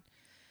not,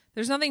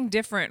 there's nothing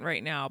different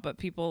right now, but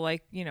people,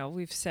 like, you know,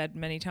 we've said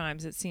many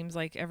times, it seems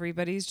like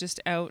everybody's just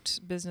out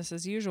business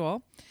as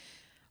usual.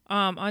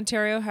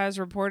 Ontario has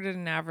reported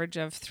an average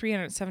of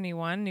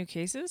 371 new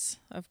cases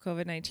of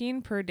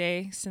COVID-19 per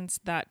day since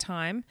that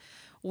time,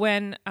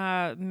 when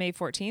May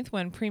 14th,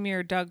 when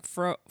Premier Doug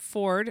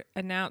Ford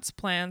announced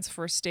plans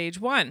for stage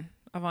 1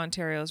 of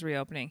Ontario's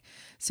reopening.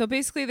 So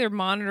basically they're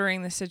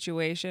monitoring the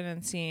situation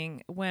and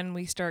seeing when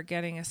we start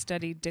getting a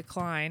steady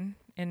decline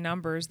in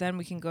numbers, then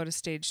we can go to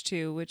stage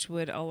 2, which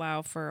would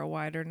allow for a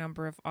wider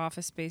number of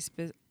office-based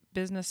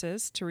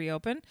businesses to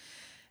reopen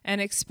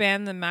and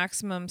expand the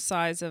maximum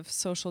size of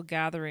social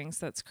gatherings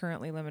that's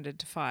currently limited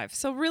to 5.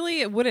 So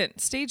really it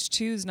wouldn't, stage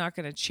 2 is not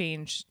going to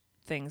change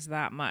things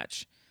that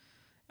much.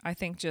 I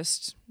think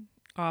just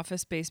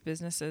office-based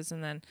businesses.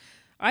 And then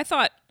I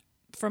thought,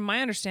 from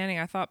my understanding,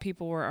 I thought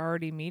people were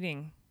already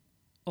meeting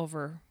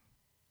over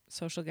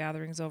social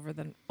gatherings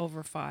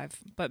over 5.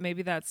 But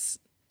maybe that's,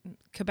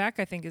 Quebec,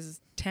 I think, is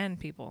 10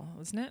 people,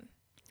 isn't it?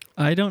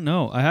 I don't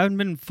know. I haven't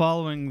been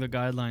following the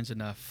guidelines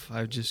enough.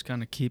 I just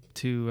kind of keep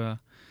to,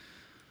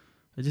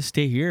 I just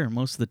stay here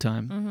most of the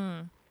time.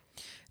 Mm-hmm.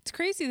 It's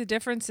crazy the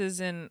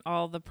differences in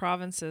all the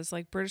provinces.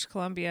 Like British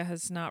Columbia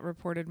has not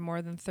reported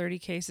more than 30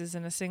 cases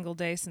in a single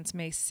day since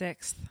May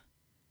 6th.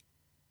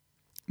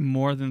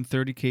 More than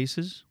 30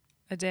 cases?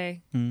 A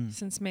day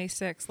since May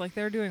 6th. Like,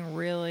 they're doing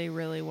really,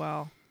 really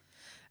well.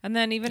 And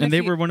then even and they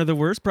were one of the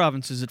worst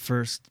provinces at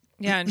first.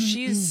 Yeah, and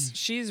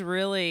she's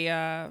really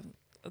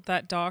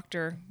that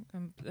doctor.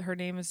 Her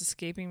name is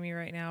escaping me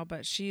right now,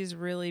 but she's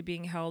really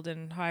being held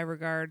in high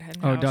regard.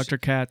 And Dr.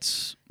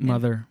 Kat's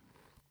mother.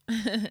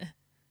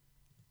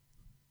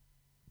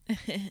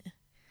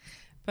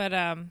 But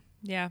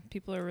yeah,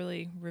 people are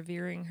really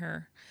revering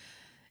her.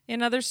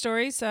 In other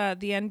stories, the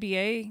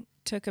NBA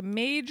took a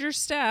major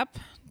step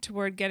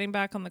toward getting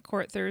back on the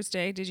court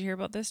Thursday. Did you hear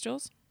about this,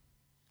 Jules?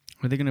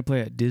 Are they going to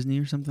play at Disney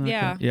or something like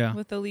that? Yeah.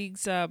 With the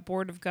league's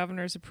Board of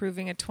Governors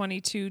approving a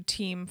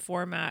 22-team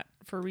format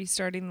for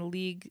restarting the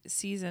league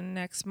season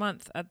next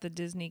month at the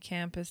Disney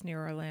campus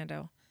near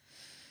Orlando.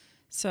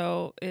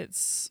 So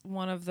it's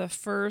one of the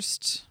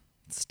first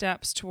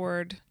steps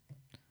toward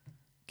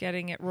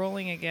getting it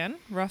rolling again.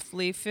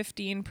 Roughly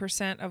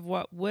 15% of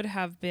what would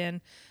have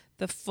been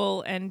the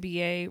full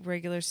NBA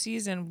regular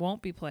season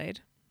won't be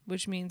played,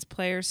 which means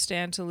players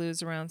stand to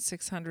lose around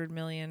 $600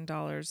 million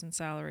in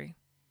salary.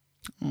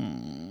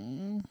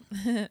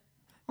 It's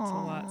a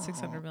lot,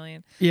 $600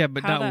 million. Yeah,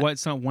 but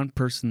it's not one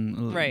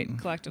person. Right,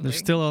 collectively. They're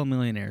still all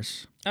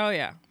millionaires. Oh,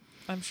 yeah.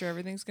 I'm sure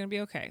everything's going to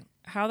be okay.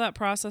 How that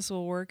process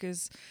will work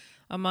is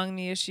among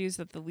the issues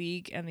that the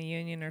league and the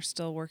union are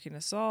still working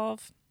to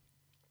solve.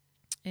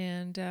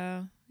 And,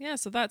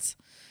 so that's,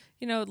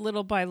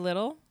 little by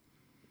little,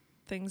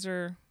 things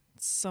are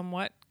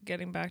somewhat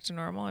getting back to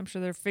normal. I'm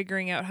sure they're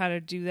figuring out how to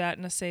do that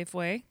in a safe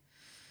way.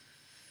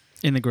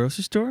 In the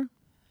grocery store?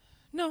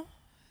 No.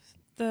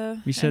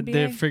 The You said NBA?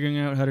 they're figuring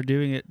out how to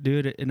do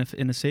it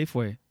in a safe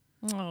way.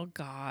 Oh,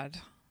 God.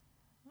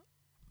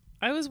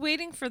 I was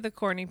waiting for the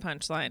corny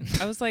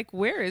punchline. I was like,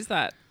 where is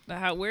that?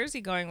 Where is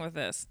he going with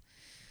this?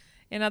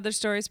 In other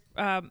stories,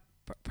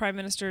 Prime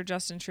Minister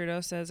Justin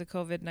Trudeau says a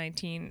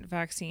COVID-19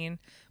 vaccine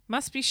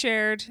must be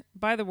shared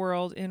by the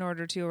world in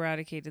order to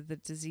eradicate the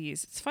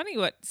disease. It's funny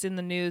what's in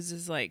the news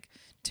is like,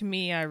 to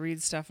me, I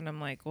read stuff and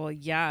I'm like, well,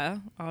 yeah,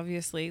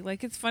 obviously.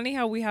 Like, it's funny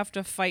how we have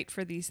to fight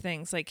for these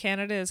things. Like,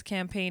 Canada is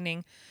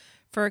campaigning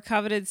for a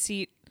coveted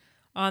seat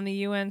on the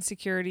UN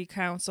Security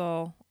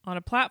Council on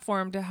a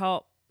platform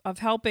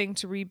helping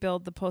to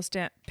rebuild the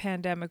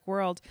post-pandemic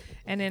world.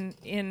 And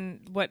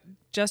in what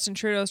Justin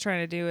Trudeau is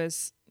trying to do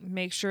is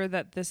make sure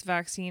that this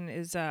vaccine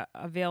is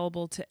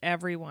available to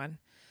everyone.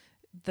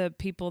 The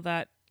people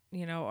that,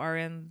 are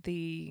in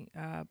the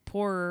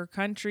poorer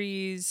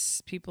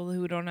countries, people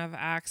who don't have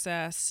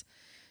access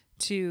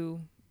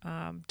to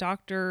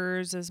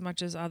doctors as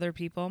much as other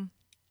people.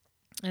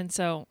 And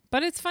so,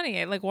 but it's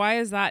funny, like, why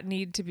does that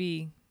need to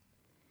be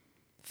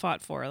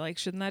fought for? Like,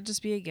 shouldn't that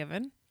just be a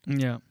given?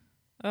 Yeah.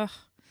 Ugh.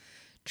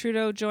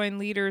 Trudeau joined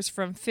leaders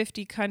from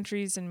 50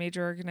 countries and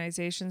major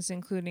organizations,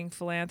 including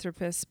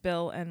philanthropists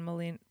Bill and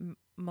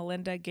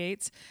Melinda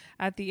Gates,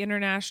 at the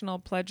International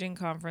Pledging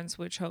Conference,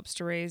 which hopes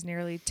to raise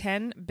nearly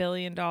 $10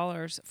 billion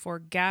for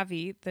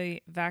Gavi,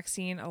 the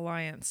Vaccine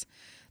Alliance,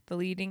 the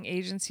leading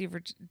agency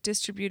for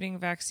distributing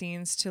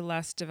vaccines to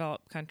less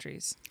developed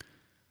countries.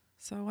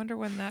 So I wonder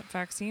when that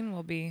vaccine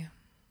will be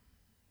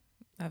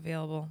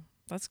available.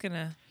 That's going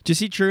to... Did you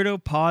see Trudeau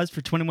pause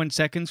for 21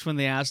 seconds when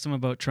they asked him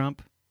about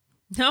Trump?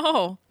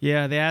 No.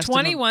 Yeah, they asked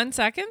 21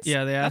 seconds?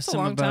 Yeah, they asked That's a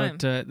him long about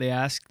time. They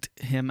asked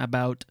him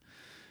about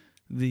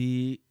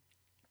the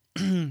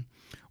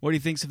what he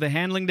thinks of the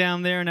handling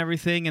down there and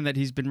everything, and that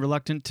he's been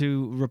reluctant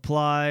to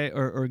reply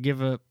or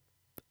give an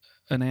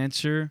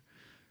answer.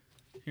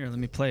 Here, let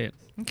me play it.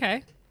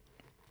 Okay.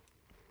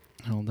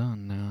 Hold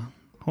on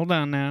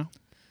now.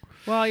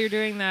 While you're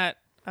doing that,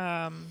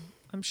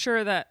 I'm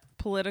sure that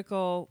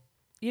political,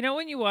 you know,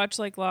 when you watch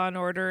like Law and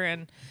Order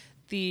and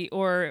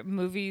or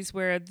movies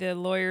where the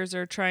lawyers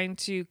are trying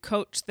to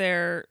coach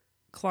their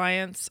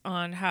clients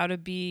on how to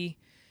be,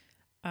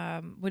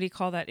 what do you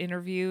call that?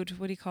 Interviewed?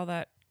 What do you call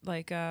that?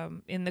 Like,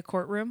 in the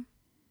courtroom?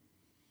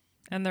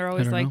 And they're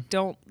always like,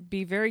 don't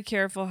be very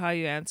careful how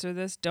you answer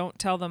this. Don't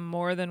tell them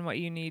more than what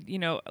you need. You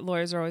know,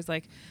 lawyers are always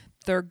like,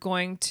 they're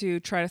going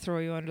to try to throw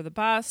you under the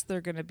bus.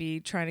 They're going to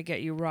be trying to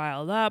get you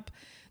riled up.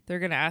 They're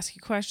going to ask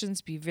you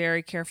questions. Be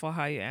very careful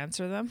how you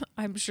answer them.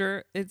 I'm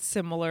sure it's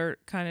similar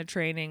kind of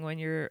training when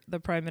you're the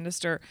prime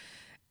minister.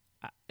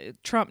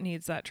 Trump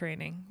needs that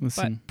training.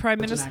 Listen. But prime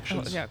minister,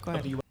 go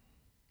ahead.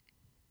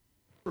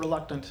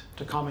 Reluctant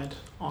to comment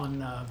on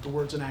the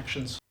words and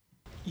actions.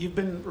 You've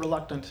been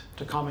reluctant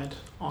to comment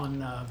on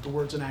the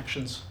words and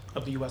actions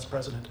of the U.S.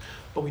 president,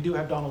 but we do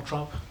have Donald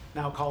Trump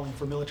now calling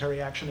for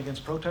military action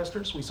against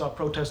protesters. We saw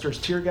protesters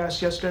tear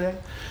gas yesterday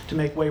to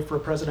make way for a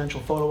presidential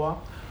photo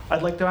op.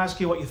 I'd like to ask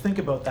you what you think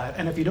about that,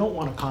 and if you don't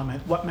want to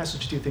comment, what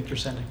message do you think you're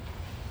sending?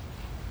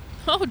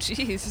 Oh,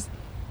 jeez.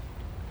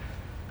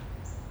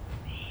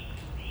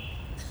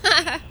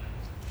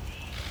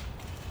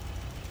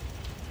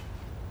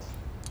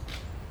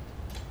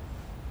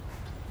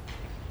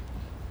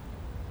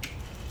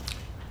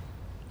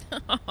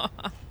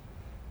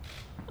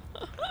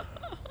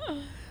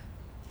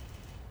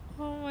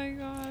 Oh my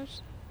gosh.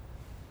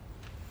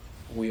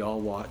 We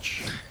all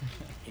watch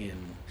in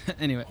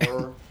anyway.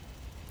 horror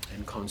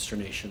and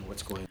consternation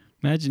what's going on.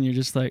 Imagine you're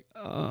just like,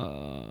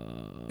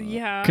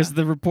 yeah. Because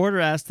the reporter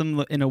asked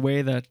him in a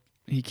way that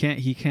he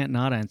can't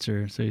not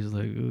answer. So he's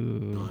like,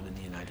 ooh. On in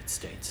the United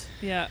States.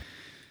 Yeah.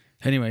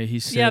 Anyway, he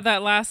said. Yeah,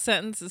 that last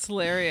sentence is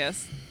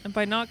hilarious. And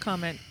by not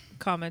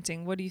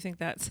commenting, what do you think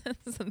that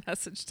sends a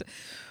message to?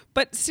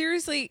 But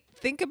seriously,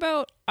 think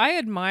about, I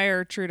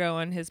admire Trudeau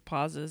and his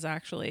pauses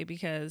actually,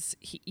 because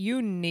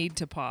you need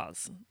to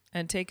pause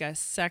and take a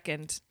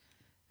second.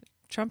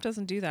 Trump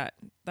doesn't do that.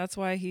 That's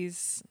why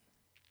he's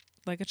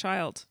like a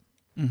child.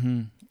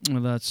 Mm-hmm.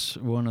 Well, that's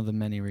one of the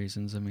many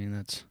reasons. I mean,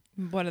 that's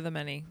one of the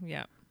many.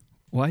 Yeah.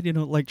 Why do you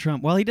not like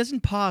Trump? Well, he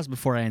doesn't pause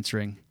before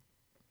answering.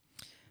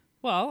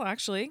 Well,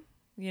 actually,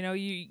 you know,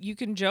 you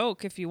can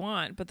joke if you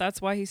want, but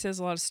that's why he says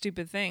a lot of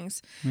stupid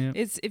things. Yeah.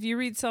 It's if you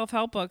read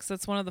self-help books,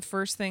 that's one of the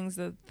first things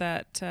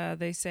that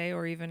they say,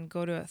 or even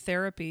go to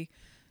therapy.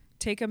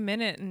 Take a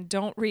minute and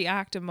don't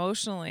react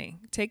emotionally.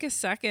 Take a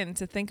second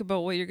to think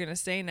about what you're going to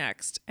say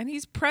next. And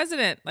he's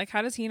president. Like,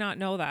 how does he not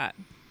know that?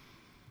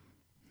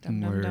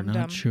 We're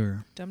not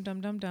sure.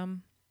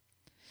 Dum.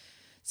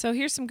 So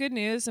here's some good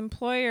news. An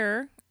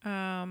employer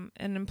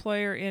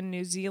in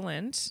New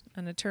Zealand,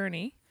 an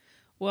attorney,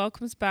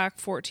 welcomes back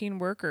 14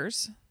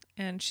 workers,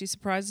 and she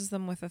surprises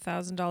them with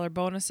 $1,000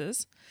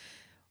 bonuses.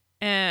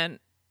 And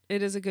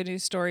it is a good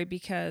news story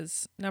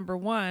because, number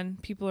one,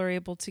 people are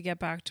able to get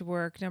back to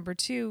work. Number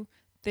two,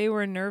 they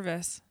were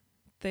nervous.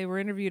 They were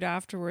interviewed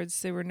afterwards.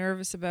 They were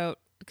nervous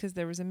because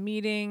there was a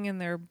meeting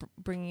and they're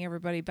bringing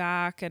everybody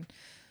back and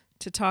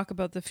to talk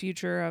about the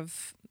future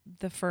of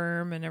the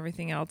firm and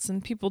everything else.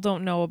 And people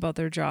don't know about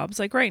their jobs.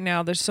 Like right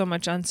now, there's so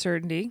much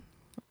uncertainty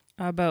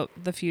about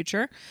the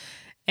future.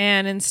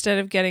 And instead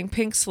of getting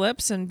pink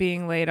slips and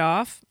being laid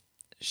off,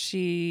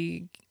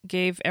 she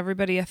gave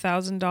everybody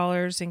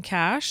 $1,000 in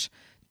cash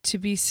to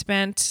be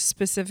spent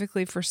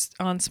specifically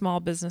on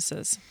small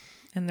businesses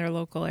in their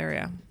local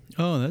area.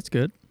 Oh, that's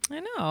good.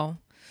 I know.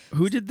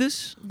 Who did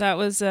this? That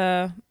was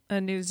a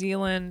New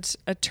Zealand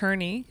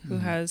attorney who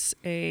has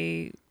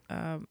a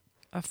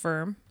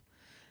firm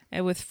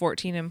with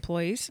 14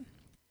 employees.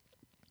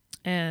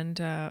 And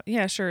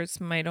yeah, sure,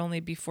 it might only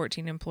be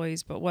 14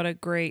 employees, but what a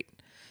great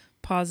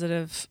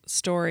positive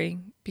story,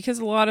 because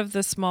a lot of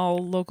the small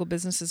local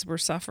businesses were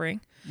suffering.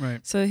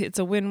 Right. So it's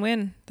a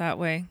win-win that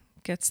way.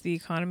 Gets the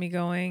economy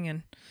going.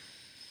 And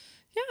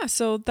yeah,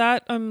 so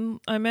that I'm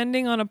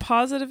ending on a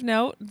positive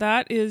note.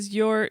 That is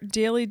your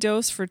daily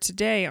dose for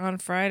today on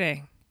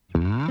Friday,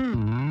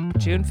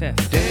 June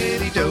 5th.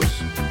 Daily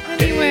dose.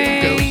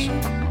 Anyway. Daily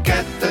dose.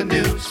 Get the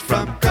news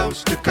from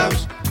coast to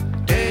coast.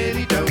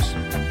 Daily dose.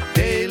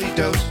 Daily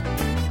dose.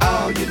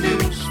 All your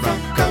news from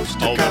coast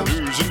to All coast.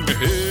 the news and the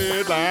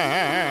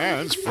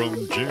headlines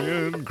from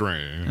Jen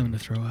Grant. I'm going to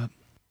throw up.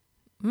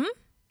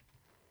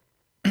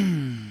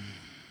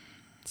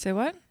 Say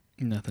what?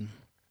 Nothing.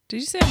 Did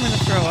you say I'm going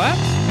to throw up?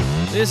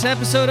 This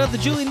episode of the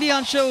Julian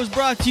Dion Show is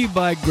brought to you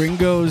by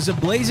Gringo's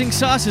Blazing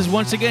Sauces.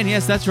 Once again,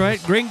 yes, that's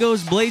right.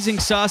 Gringo's Blazing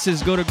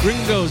Sauces. Go to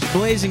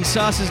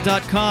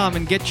gringosblazingsauces.com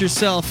and get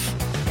yourself,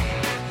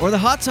 or the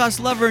hot sauce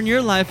lover in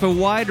your life, a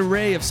wide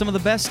array of some of the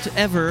best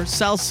ever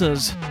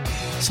salsas.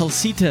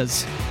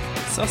 Salsitas.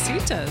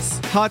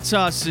 Hot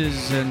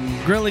sauces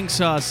and grilling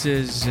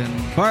sauces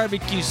and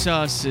barbecue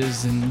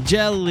sauces and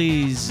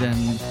jellies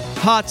and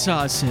hot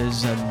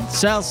sauces and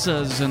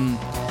salsas and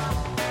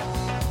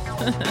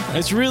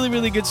it's really,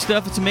 really good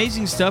stuff. It's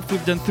amazing stuff.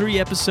 We've done 3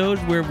 episodes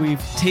where we've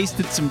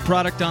tasted some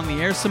product on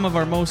the air. Some of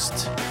our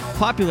most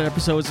popular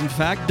episodes, in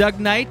fact. Doug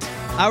Knight,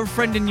 our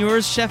friend and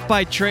yours, chef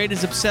by trade,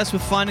 is obsessed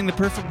with finding the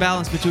perfect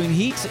balance between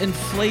heat and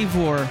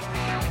flavor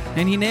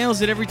And he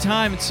nails it every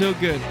time. It's so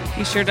good.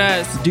 He sure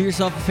does. Do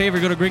yourself a favor.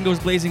 Go to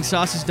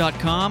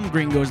gringosblazingsauces.com.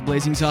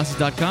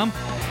 gringosblazingsauces.com.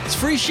 It's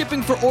free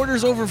shipping for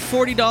orders over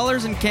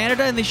 $40 in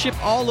Canada, and they ship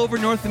all over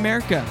North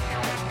America.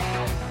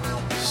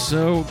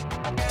 So,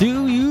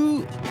 do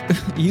you...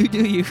 you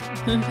do you.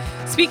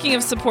 Speaking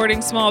of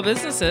supporting small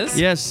businesses.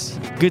 Yes.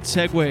 Good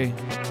segue.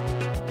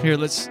 Here,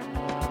 let's...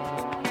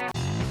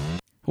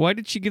 Why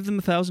did she give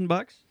them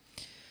 $1,000?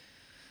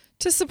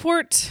 To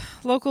support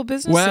local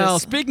businesses. Well,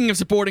 speaking of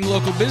supporting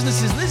local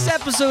businesses, this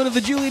episode of the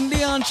Julian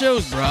Dion Show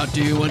is brought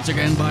to you once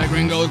again by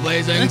Gringos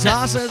Blazing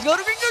Sauces. Go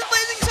to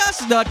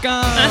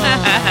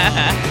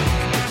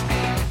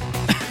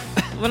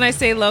gringosblazingsauces.com. When I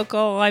say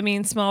local, I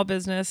mean small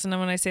business, and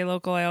then when I say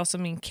local, I also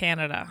mean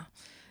Canada.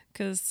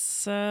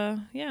 Because,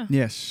 yeah.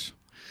 Yes.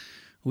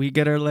 We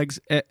get our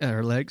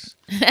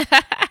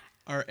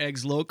our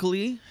eggs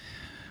locally.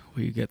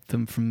 We get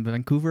them from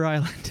Vancouver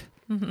Island.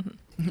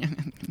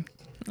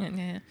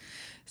 Yeah.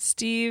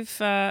 Steve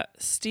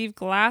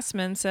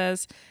Glassman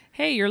says,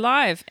 "Hey, you're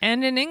live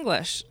and in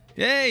English."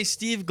 Hey,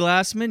 Steve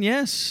Glassman.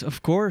 Yes,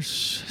 of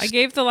course. I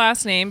gave the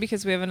last name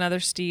because we have another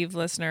Steve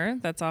listener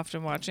that's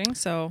often watching.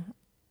 So,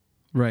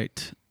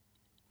 right.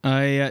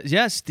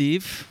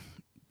 Steve.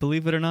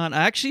 Believe it or not,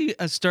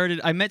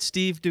 I met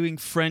Steve doing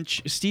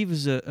French. Steve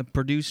is a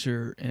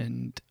producer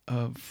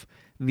of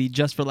the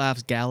Just for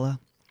Laughs gala.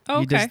 Oh,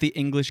 okay. He does the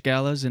English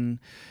galas in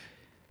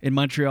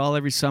Montreal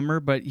every summer,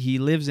 but he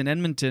lives in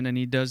Edmonton, and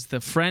he does the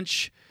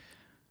French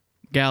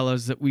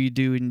galas that we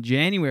do in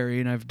January,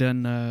 and I've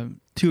done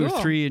 2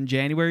 or 3 in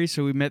January,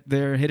 so we met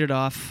there, hit it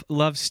off.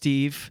 Love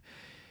Steve.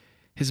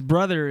 His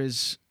brother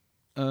is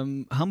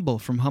Humble,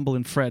 from Humble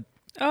and Fred.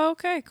 Oh,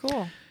 okay,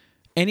 cool.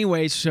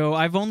 Anyway, so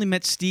I've only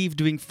met Steve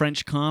doing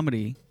French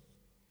comedy,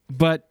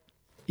 but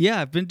yeah,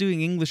 I've been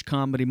doing English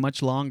comedy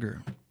much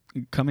longer,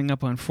 coming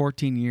up on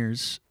 14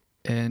 years,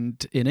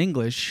 and in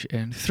English,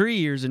 and 3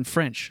 years in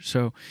French.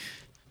 So,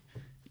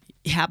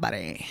 yeah,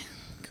 buddy.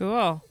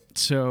 Cool.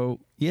 So,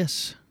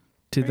 yes,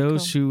 to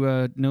those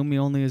who know me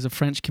only as a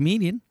French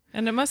comedian.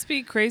 And it must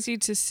be crazy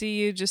to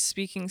see you just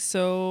speaking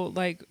so,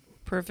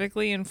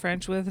 perfectly in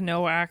French with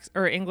no accent,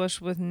 or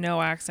English with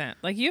no accent.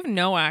 Like, you have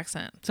no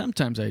accent.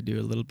 Sometimes I do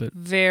a little bit.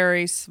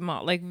 Very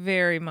small,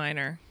 very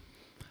minor.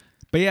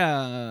 But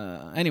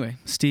yeah, anyway,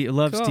 Steve,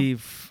 love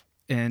Steve,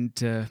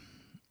 and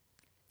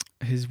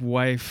his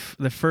wife.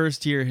 The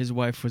first year, his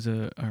wife was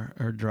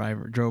our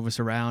driver, drove us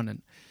around,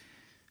 and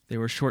they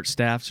were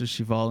short-staffed, so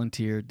she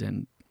volunteered.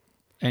 And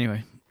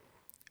anyway,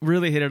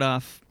 really hit it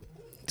off.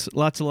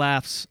 Lots of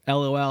laughs.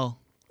 LOL,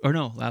 or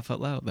no, laugh out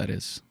loud. That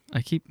is.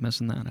 I keep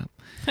messing that up.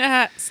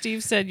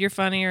 Steve said you're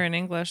funnier in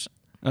English.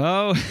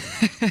 Oh,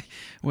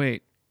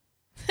 wait.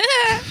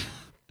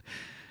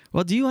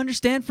 Well, do you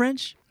understand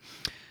French?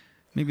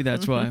 Maybe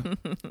that's why.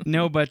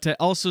 No, but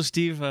also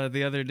Steve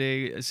the other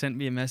day sent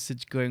me a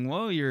message going,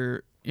 "Whoa,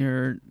 you're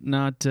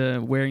not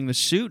wearing the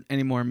suit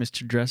anymore,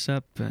 Mr. Dress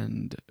Up."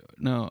 And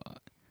no,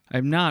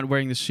 I'm not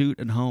wearing the suit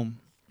at home.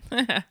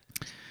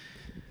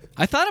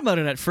 I thought about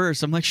it at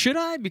first. I'm like, should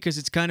I? Because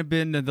it's kind of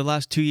been the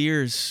last 2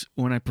 years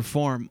when I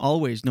perform,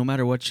 always, no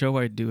matter what show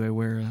I do, I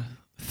wear a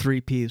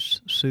 3-piece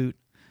suit.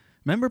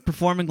 Remember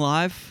performing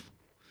live?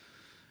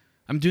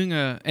 I'm doing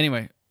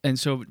anyway, and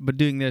so, but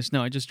doing this,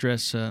 no, I just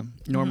dress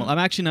normal. I'm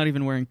actually not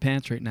even wearing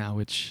pants right now,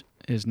 which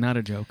is not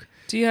a joke.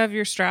 Do you have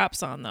your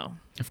straps on, though?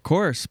 Of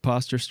course,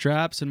 posture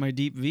straps and my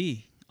deep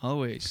V,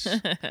 always.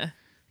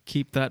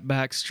 Keep that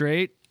back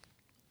straight.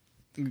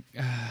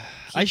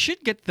 I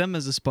should get them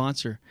as a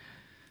sponsor.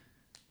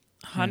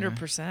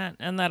 100%.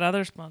 And that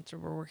other sponsor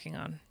we're working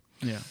on.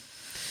 Yeah.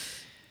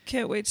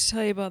 Can't wait to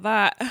tell you about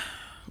that.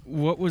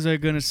 What was I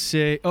going to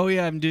say? Oh,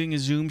 yeah, I'm doing a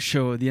Zoom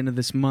show at the end of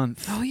this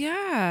month. Oh,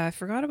 yeah. I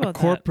forgot about that.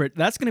 A corporate.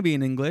 That's going to be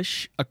in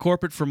English. A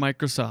corporate for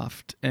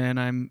Microsoft. And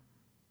I'm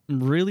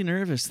really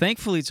nervous.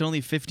 Thankfully, it's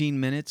only 15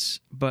 minutes.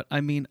 But,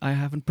 I mean, I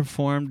haven't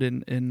performed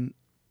in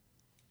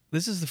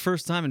this is the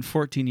first time in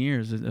 14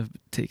 years of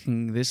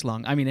taking this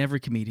long. I mean,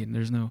 every comedian.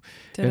 There's no...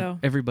 Ditto.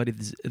 Everybody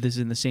this is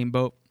in the same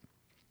boat.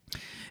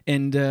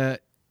 And,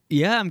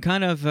 yeah, I'm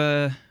kind of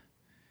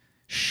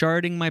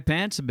sharding my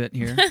pants a bit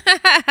here.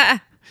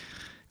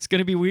 It's going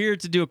to be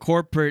weird to do a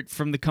corporate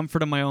from the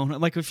comfort of my own.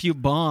 Like if you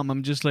bomb,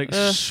 I'm just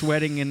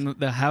sweating in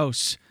the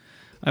house.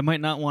 I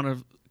might not want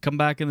to come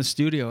back in the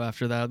studio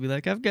after that. I'll be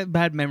like, I've got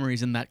bad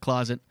memories in that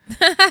closet.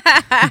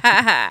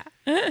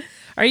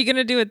 Are you going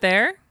to do it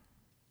there?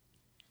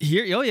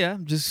 Here? Oh, yeah.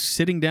 Just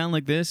sitting down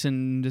like this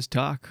and just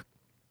talk.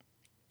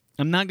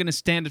 I'm not going to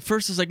stand. At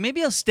first, I was like,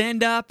 maybe I'll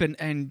stand up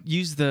and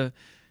use the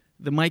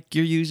mic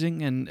you're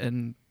using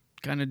and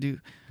kind of do.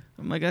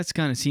 I'm like, that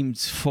kind of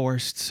seems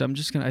forced. So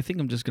I think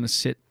I'm just going to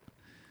sit.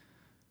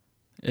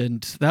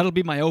 And that'll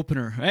be my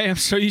opener. Hey, I'm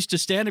so used to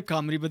stand-up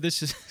comedy, but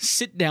this is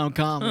sit-down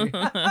comedy.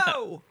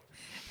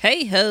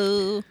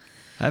 Hey-ho.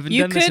 I haven't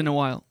done this in a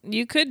while.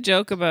 You could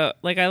joke about,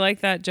 I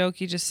like that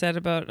joke you just said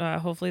about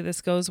hopefully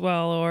this goes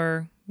well,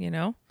 or,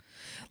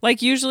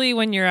 usually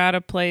when you're at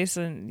a place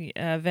and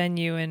a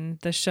venue and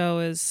the show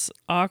is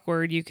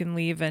awkward, you can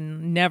leave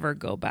and never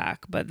go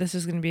back. But this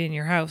is going to be in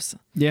your house.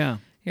 Yeah.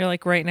 You're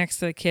like right next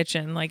to the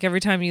kitchen. Like every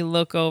time you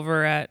look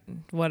over at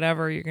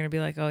whatever, you're going to be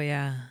like, oh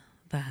yeah,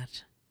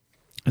 that.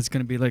 It's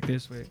going to be like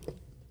this. Wait.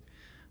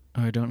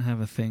 Oh, I don't have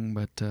a thing,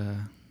 but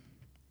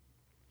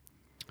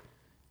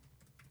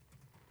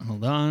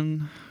hold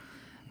on.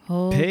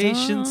 Hold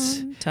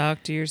Patience on.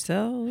 Talk to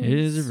yourself.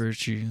 is a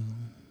virtue.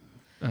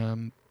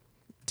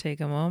 Take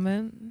a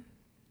moment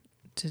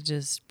to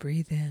just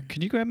breathe in.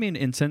 Can you grab me an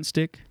incense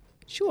stick?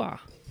 Sure.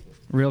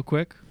 Real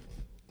quick.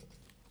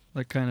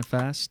 Like kind of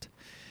fast.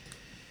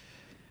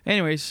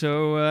 Anyway,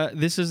 so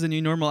this is the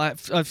new normal.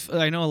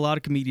 I know a lot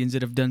of comedians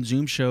that have done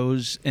Zoom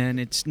shows, and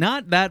it's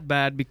not that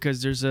bad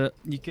because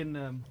you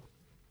can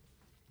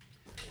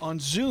on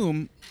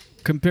Zoom,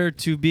 compared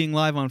to being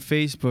live on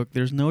Facebook,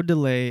 there's no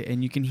delay,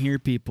 and you can hear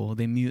people.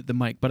 They mute the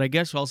mic. But I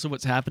guess also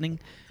what's happening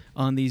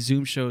on these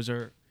Zoom shows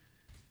are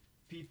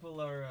people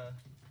are...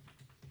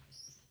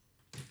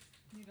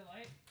 Need a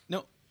light?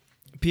 No.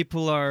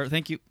 People are...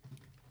 Thank you.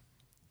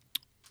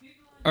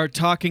 Are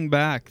talking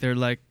back. They're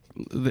like...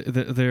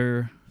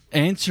 They're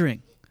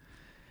answering.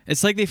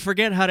 It's like they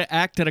forget how to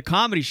act at a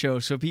comedy show.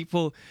 So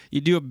people...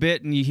 You do a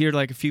bit, and you hear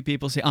like a few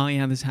people say, oh,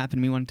 yeah, this happened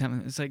to me one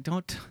time. It's like,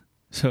 don't...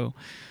 So...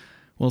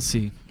 We'll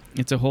see.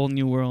 It's a whole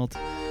new world.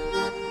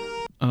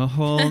 A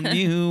whole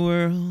new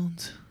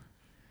world.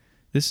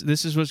 This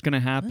is what's going to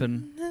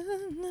happen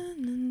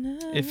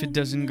if it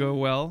doesn't go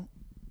well.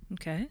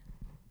 Okay.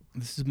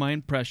 This is my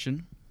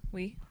impression.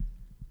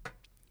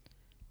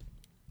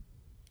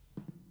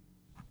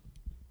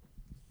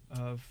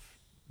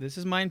 This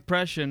is my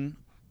impression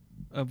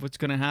of what's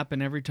going to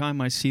happen every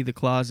time I see the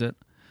closet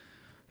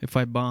if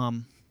I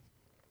bomb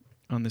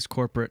on this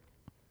corporate.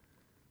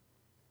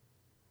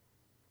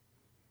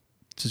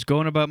 Just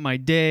going about my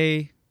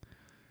day,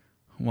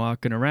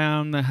 walking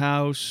around the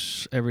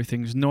house,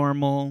 everything's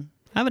normal,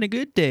 having a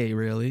good day,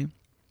 really.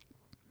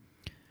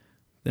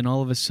 Then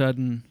all of a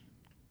sudden,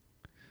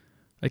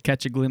 I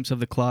catch a glimpse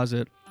of the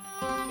closet.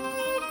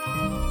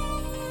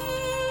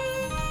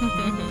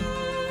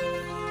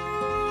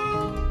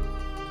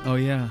 Oh,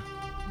 yeah.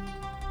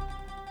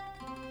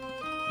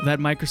 That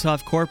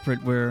Microsoft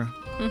corporate where...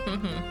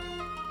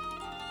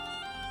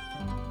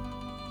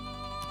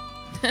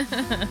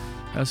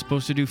 I was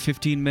supposed to do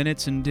 15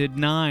 minutes and did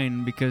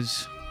 9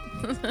 because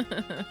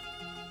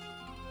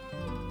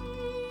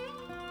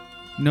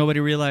nobody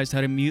realized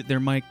how to mute their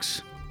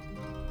mics.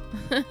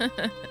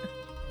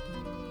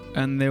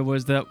 And there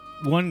was that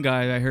one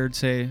guy I heard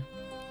say,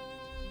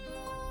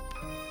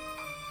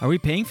 "Are we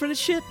paying for this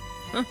shit?"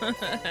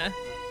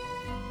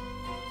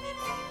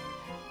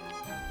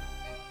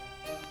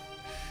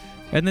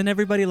 And then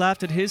everybody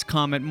laughed at his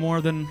comment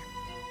more than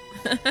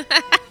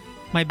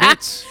my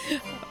bits.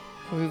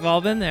 We've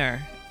all been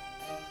there.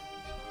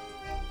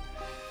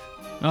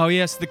 Oh,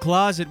 yes, the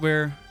closet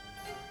where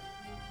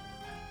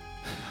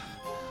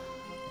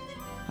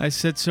I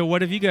said, so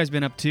what have you guys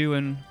been up to?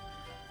 And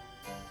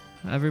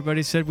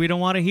everybody said, we don't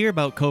want to hear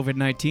about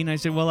COVID-19. I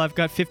said, well, I've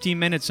got 15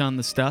 minutes on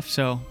the stuff,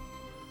 so...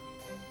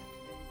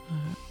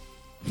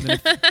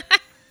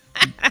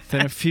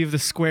 Then a few of the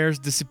squares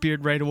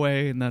disappeared right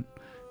away, and that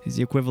is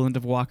the equivalent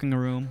of walking a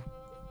room.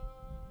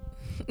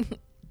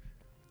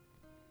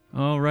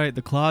 Oh, right,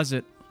 the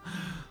closet.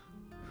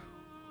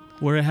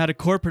 Where I had a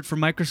corporate for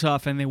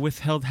Microsoft and they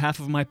withheld half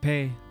of my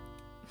pay.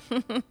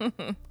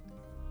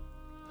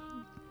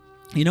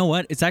 You know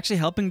what? It's actually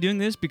helping doing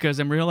this because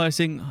I'm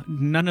realizing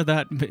none of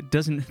that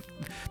doesn't...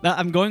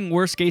 I'm going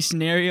worst case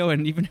scenario,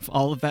 and even if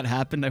all of that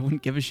happened, I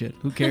wouldn't give a shit.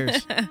 Who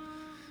cares?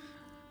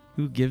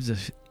 Who gives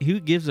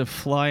a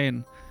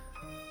flying...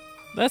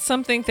 That's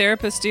something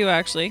therapists do,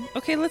 actually.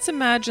 Okay, let's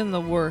imagine the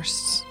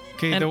worst.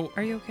 Okay,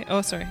 are you okay?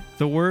 Oh, sorry.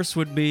 The worst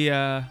would be...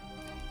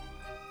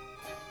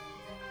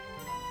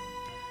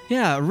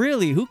 Yeah,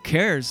 really, who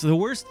cares? The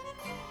worst...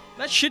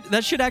 That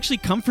should actually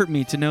comfort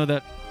me to know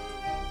that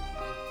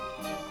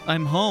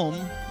I'm home.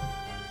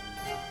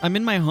 I'm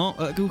in my home.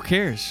 Who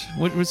cares?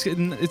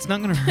 It's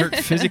not going to hurt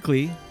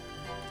physically.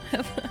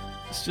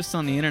 It's just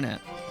on the internet.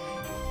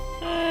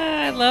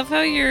 I love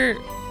how you're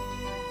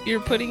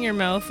putting your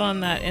mouth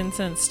on that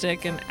incense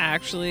stick and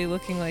actually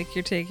looking like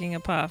you're taking a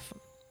puff.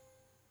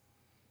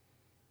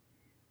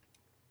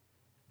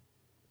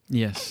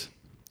 Yes.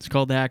 It's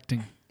called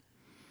acting.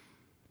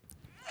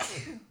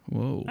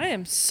 Whoa. I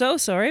am so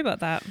sorry about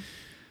that.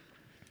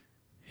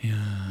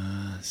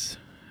 Yes.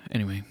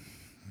 Anyway,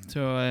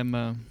 so I'm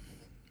a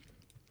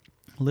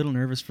little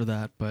nervous for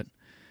that, but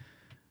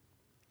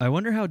I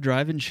wonder how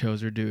drive-in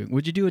shows are doing.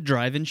 Would you do a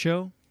drive-in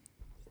show?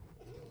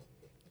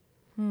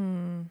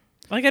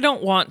 Like, I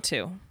don't want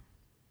to.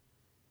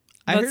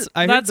 That's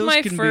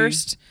my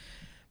first.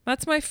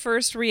 That's my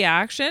first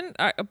reaction.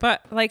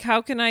 But like,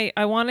 how can I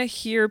want to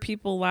hear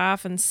people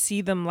laugh and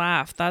see them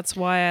laugh. That's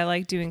why I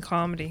like doing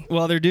comedy.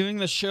 Well, they're doing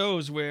the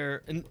shows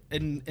where,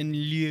 in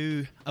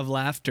lieu of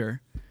laughter,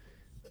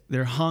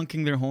 they're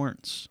honking their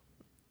horns.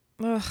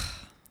 Ugh.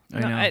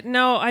 I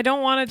know. I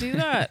don't want to do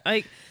that.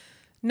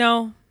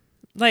 No.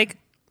 Like,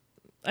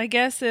 I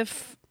guess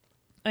if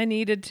I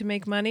needed to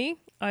make money,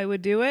 I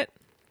would do it.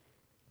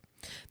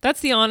 That's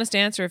the honest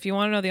answer. If you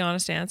want to know the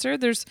honest answer,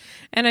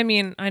 and I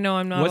mean, I know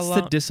I'm not What's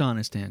alone. the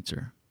dishonest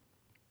answer?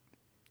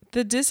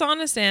 The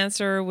dishonest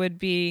answer would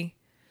be,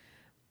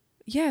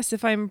 yes,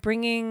 if I'm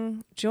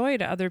bringing joy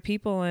to other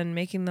people and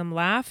making them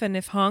laugh, and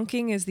if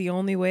honking is the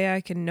only way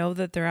I can know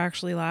that they're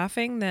actually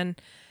laughing, then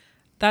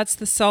that's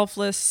the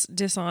selfless,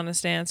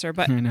 dishonest answer.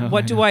 But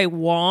what do I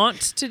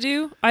want to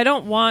do? I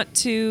don't want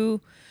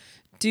to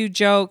do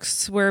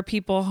jokes where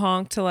people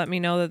honk to let me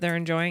know that they're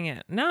enjoying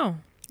it. No.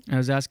 I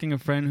was asking a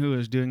friend who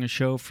was doing a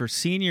show for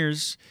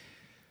seniors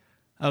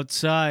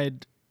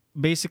outside,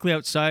 basically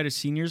outside a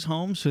senior's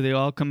home. So they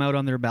all come out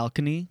on their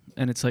balcony,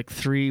 and it's like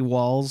 3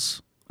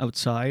 walls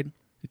outside,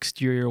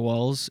 exterior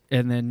walls,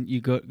 and then you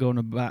go in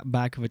the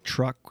back of a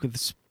truck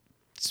with,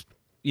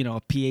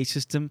 a PA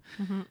system,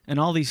 and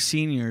all these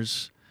senior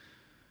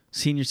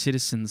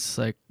citizens,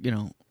 like,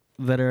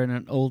 that are in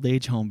an old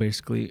age home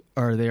basically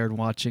are there and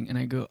watching, and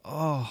I go,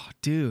 oh,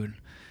 dude,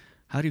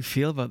 how do you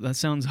feel about that? That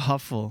sounds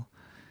awful.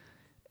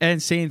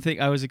 And same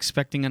thing, I was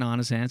expecting an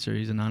honest answer.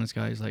 He's an honest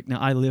guy. He's like, no,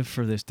 I live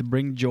for this, to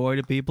bring joy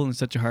to people in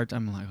such a hard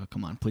time. I'm like, oh,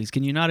 come on, please.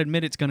 Can you not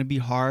admit it's going to be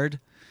hard?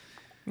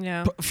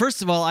 Yeah.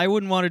 First of all, I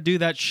wouldn't want to do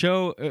that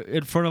show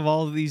in front of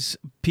all of these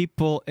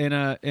people in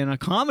a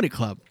comedy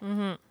club,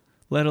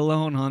 let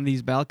alone on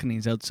these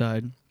balconies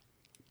outside.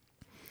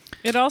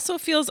 It also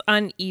feels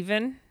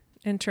uneven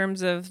in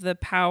terms of the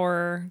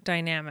power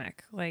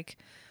dynamic. Like,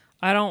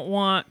 I don't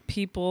want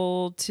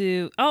people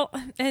to... Oh,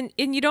 and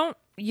you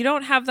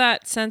don't have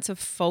that sense of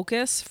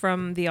focus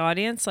from the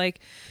audience. Like,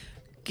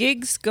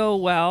 gigs go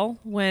well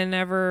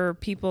whenever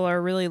people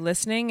are really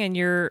listening and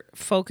you're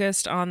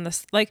focused on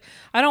this. Like,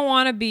 I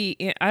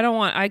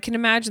can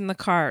imagine the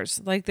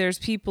cars. Like, there's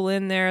people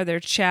in there,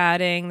 they're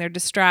chatting, they're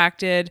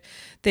distracted,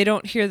 they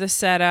don't hear the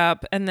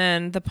setup, and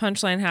then the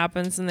punchline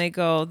happens and they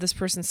go, this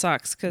person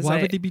sucks.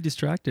 Why would they be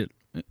distracted?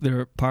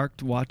 They're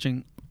parked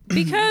watching.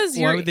 Because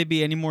why would they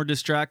be any more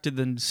distracted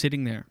than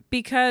sitting there?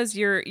 Because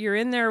you're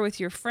in there with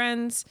your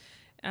friends,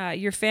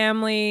 your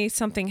family,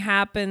 something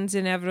happens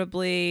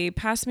inevitably.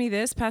 Pass me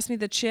this, pass me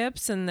the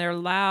chips, and they're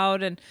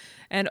loud and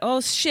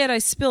oh shit, I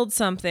spilled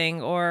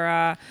something, or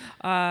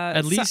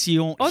at least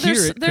you won't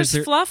hear it.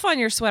 There's fluff on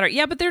your sweater.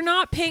 Yeah, but they're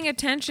not paying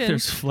attention.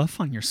 There's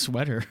fluff on your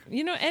sweater.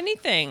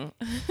 Anything.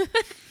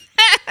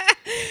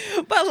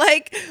 But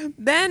like,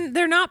 then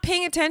they're not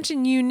paying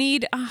attention. You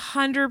need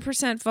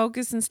 100%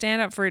 focus and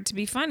stand up for it to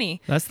be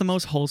funny. That's the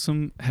most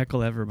wholesome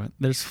heckle ever, but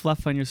there's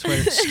fluff on your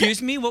sweater.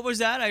 Excuse me, what was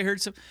that? I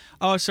heard some...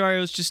 Oh, sorry, I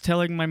was just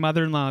telling my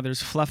mother-in-law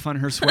there's fluff on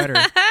her sweater.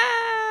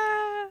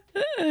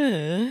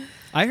 I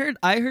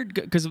heard,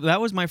 because that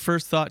was my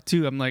first thought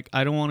too. I'm like,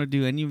 I don't want to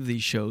do any of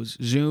these shows.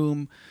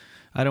 Zoom,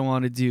 I don't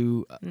want to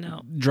do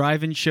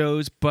drive-in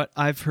shows, but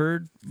I've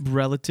heard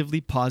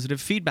relatively positive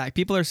feedback.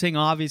 People are saying,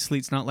 obviously,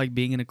 it's not like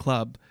being in a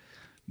club,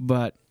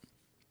 but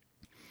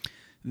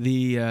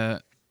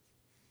the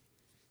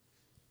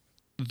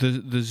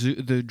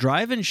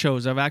drive-in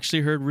shows, I've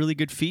actually heard really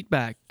good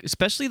feedback,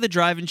 especially the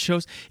drive-in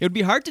shows. It would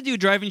be hard to do a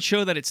drive-in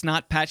show that it's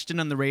not patched in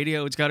on the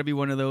radio. It's got to be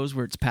one of those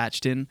where it's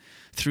patched in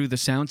through the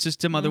sound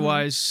system.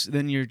 Otherwise,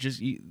 then you're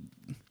just you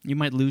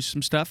might lose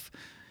some stuff.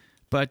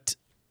 But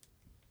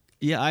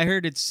yeah, I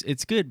heard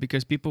it's good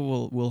because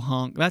people will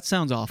honk. That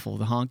sounds awful,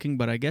 the honking,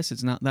 but I guess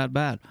it's not that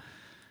bad.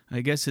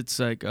 I guess it's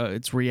like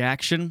it's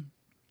reaction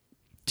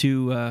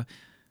to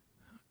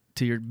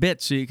your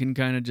bit, so you can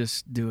kind of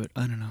just do it.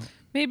 I don't know.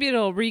 Maybe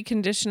it'll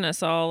recondition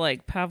us all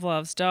like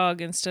Pavlov's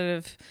dog. Instead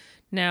of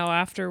now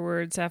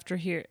afterwards, after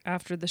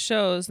the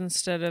shows,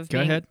 instead of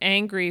being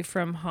angry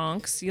from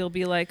honks, you'll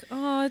be like,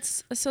 oh,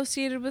 it's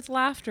associated with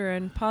laughter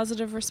and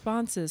positive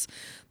responses.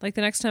 Like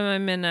the next time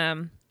I'm in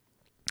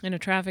a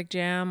traffic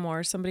jam,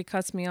 or somebody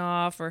cuts me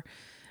off, or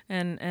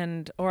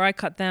I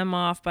cut them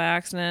off by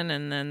accident,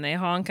 and then they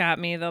honk at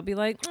me, they'll be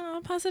like,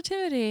 oh,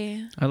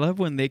 positivity. I love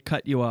when they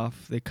cut you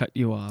off,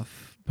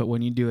 but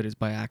when you do it, it's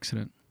by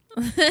accident.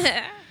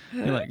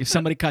 You're like, if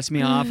somebody cuts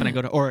me off and I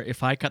go to, or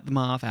if I cut them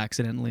off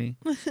accidentally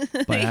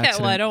by accident.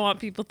 Well, I don't want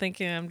people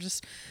thinking I'm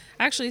just,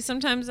 actually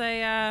sometimes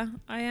I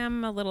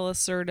am a little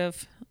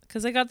assertive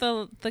because I got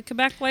the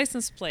Quebec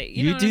license plate.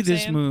 You know do what I'm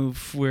this saying?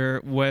 move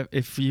where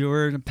if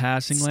you're in a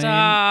passing lane.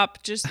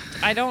 Stop. Just,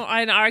 I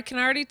can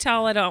already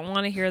tell I don't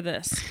want to hear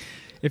this.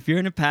 If you're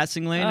in a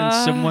passing lane and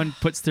someone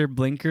puts their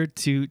blinker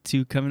to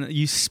come in,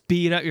 you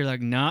speed up. You're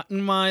like, not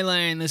in my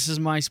lane. This is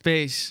my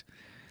space.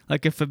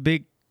 Like if a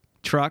big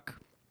truck.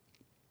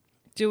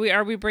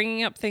 Are we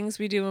bringing up things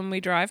we do when we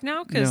drive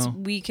now? Because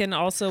we can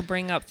also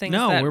bring up things.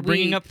 No, we're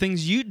bringing up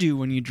things you do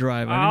when you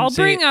drive. I'll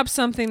bring up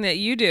something that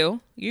you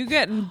do. You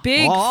get in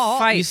big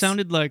fights. You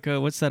sounded like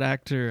what's that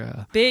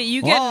actor?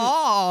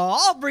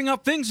 I'll bring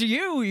up things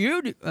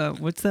you do.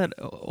 What's that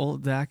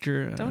old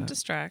actor? Don't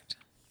distract.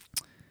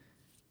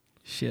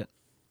 Shit.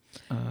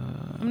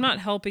 I'm not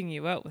helping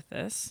you out with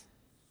this.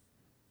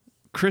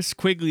 Chris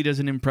Quigley does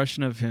an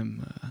impression of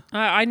him.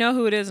 I know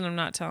who it is, and I'm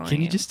not telling you.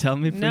 Can you just tell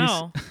me, please?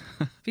 No,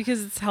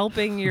 because it's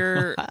helping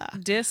your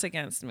diss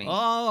against me.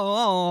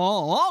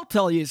 I'll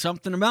tell you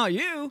something about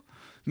you,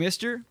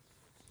 mister.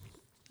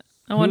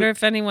 I wonder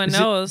if anyone Is it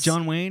knows.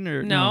 John Wayne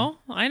or no?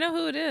 I know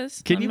who it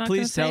is. Can I'm you not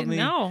please gonna tell say me?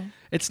 No.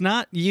 It's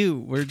not you.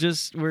 We're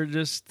just.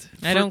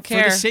 I don't For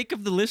care. the sake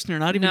of the listener,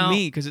 not even No.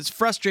 me, because it's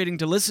frustrating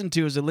to listen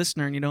to as a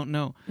listener and you don't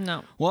know.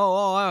 No.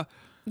 Whoa.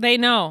 They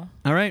know.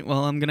 All right.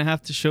 Well, I'm gonna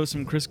have to show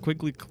some Chris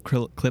Quigley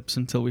clips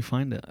until we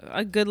find it.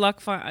 Good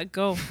luck.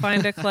 Go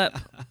find a clip.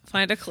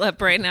 Find a clip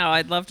right now.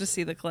 I'd love to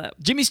see the clip.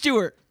 Jimmy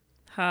Stewart.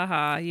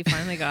 Ha! You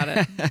finally got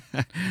it.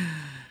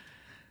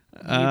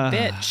 You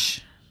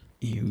bitch.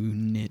 You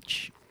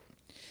niche.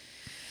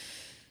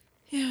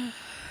 Yeah.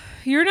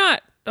 You're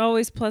not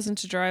always pleasant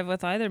to drive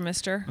with either,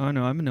 mister. Oh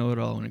no, I'm a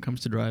know-it-all when it comes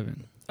to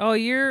driving. Oh,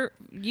 you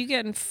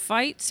get in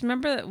fights?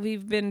 Remember that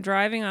we've been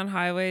driving on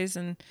highways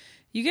and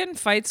you get in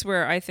fights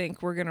where I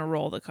think we're going to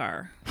roll the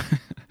car.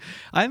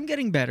 I'm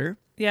getting better.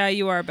 Yeah,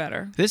 you are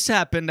better. This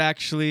happened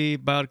actually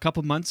about a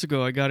couple months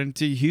ago. I got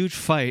into a huge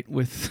fight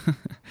with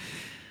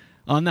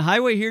on the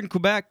highway here in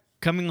Quebec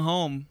coming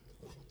home.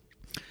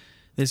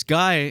 This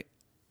guy,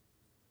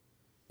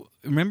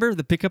 remember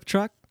the pickup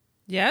truck?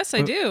 Yes,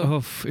 I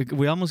do.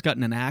 We almost got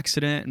in an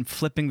accident and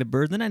flipping the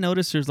bird. Then I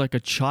noticed there's like a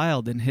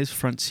child in his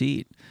front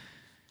seat.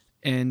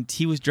 And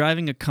he was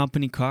driving a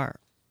company car.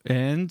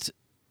 And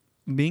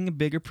being a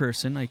bigger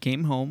person, I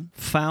came home,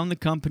 found the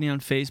company on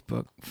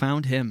Facebook,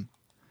 found him.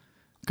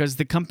 Because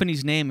the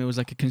company's name, it was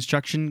like a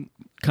construction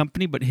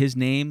company, but his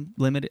name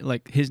limited,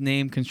 like his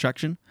name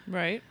construction.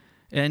 Right.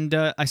 And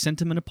I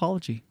sent him an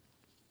apology.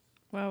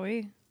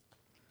 Wowee.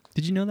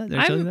 Did you know that? Did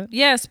I tell you that?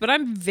 Yes, but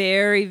I'm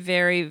very,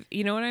 very,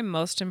 you know what I'm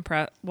most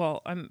impressed,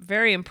 well, I'm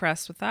very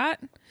impressed with that.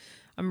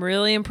 I'm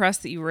really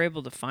impressed that you were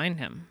able to find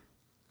him.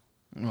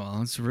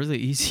 Well, it's really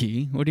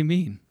easy. What do you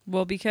mean?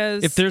 Well,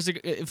 because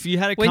if you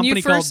had a when company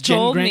you called first Jen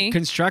told Grant me-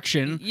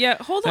 Construction, Yeah,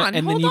 hold on,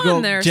 and hold then you on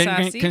go there, Jen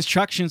Sassy. Grant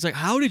Construction, it's like,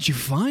 how did you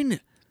find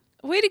it?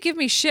 Way to give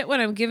me shit when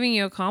I'm giving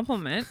you a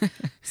compliment.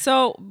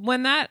 So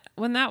when that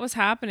was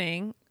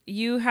happening,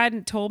 you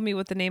hadn't told me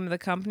what the name of the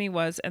company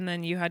was, and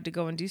then you had to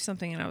go and do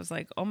something, and I was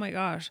like, oh my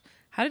gosh,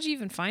 how did you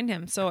even find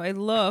him? So I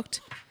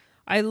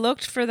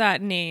looked for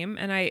that name,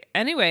 and I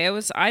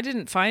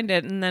didn't find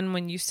it, and then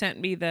when you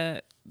sent me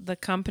the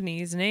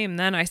company's name,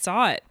 then I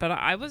saw it, but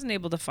I wasn't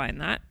able to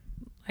find that.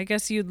 I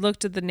guess you'd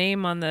looked at the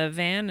name on the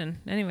van, and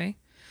anyway,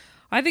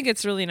 I think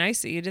it's really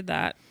nice that you did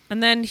that.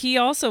 And then he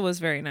also was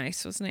very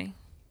nice, wasn't he?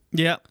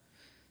 Yeah,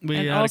 we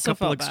And had a also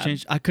couple felt bad.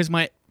 exchange because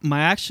my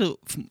actual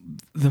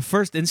the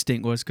first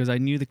instinct was because I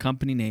knew the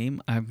company name.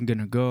 I'm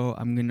gonna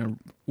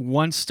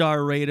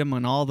 1-star rate him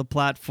on all the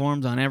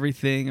platforms, on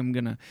everything. I'm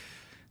gonna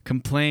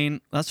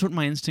complain. That's what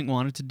my instinct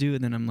wanted to do,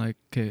 and then I'm like,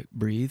 okay,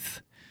 breathe,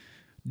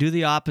 do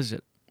the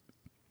opposite.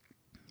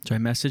 So I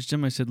messaged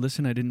him. I said,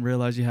 listen, I didn't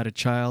realize you had a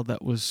child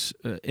that was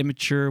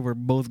immature. We're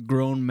both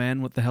grown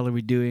men. What the hell are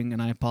we doing?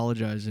 And I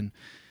apologize. And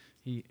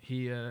he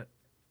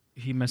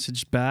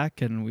messaged back,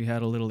 and we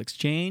had a little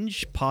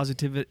exchange,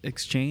 positive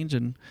exchange,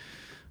 and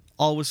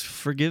all was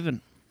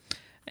forgiven.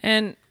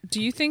 And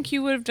do you think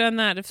you would have done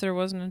that if there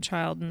wasn't a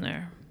child in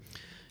there?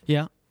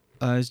 Yeah.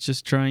 I was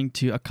just trying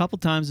to, a couple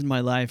times in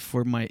my life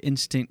where my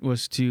instinct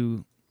was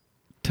to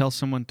tell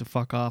someone to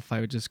fuck off,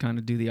 I would just kind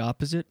of do the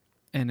opposite.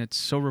 And it's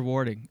so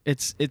rewarding.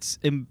 It's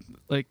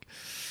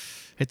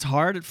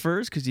hard at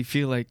first because you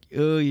feel like,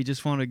 oh, you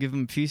just want to give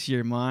them a piece of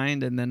your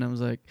mind. And then I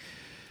was like,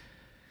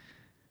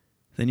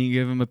 then you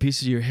give them a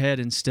piece of your head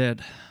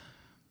instead.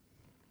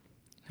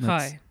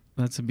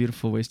 That's a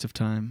beautiful waste of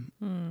time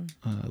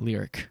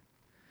lyric.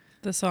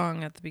 The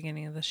song at the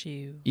beginning of the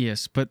shoe.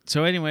 Yes, but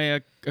so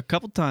anyway, a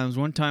couple times.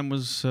 One time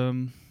was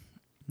when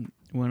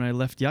I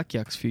left Yuck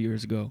Yucks a few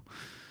years ago.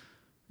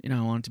 You know,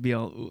 I wanted to be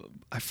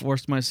I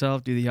forced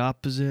myself to do the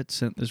opposite,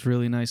 sent this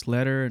really nice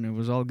letter, and it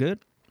was all good.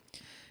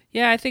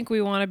 Yeah, I think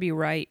we want to be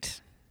right.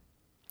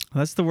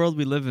 That's the world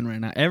we live in right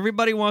now.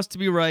 Everybody wants to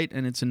be right,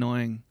 and it's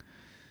annoying.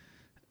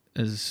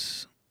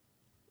 As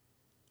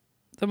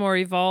the more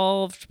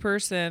evolved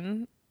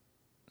person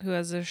who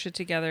has their shit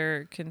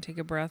together can take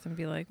a breath and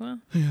be like, well.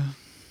 Yeah.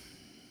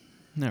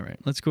 All right,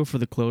 let's go for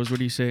the close. What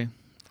do you say?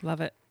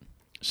 Love it.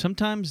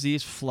 Sometimes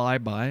these fly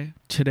by.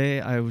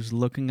 Today I was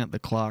looking at the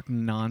clock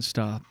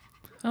nonstop.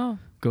 Oh.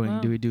 Going,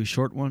 wow. Do we do a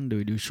short one? Do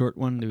we do a short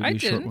one? Do we do a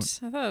short one?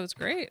 I thought it was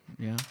great.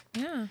 Yeah.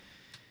 Yeah.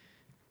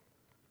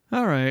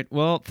 All right.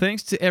 Well,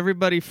 thanks to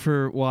everybody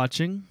for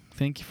watching.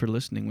 Thank you for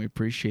listening. We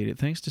appreciate it.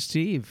 Thanks to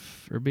Steve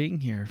for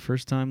being here.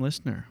 First-time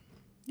listener.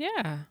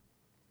 Yeah.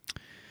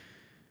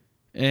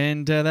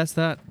 And that's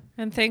that.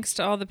 And thanks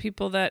to all the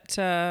people that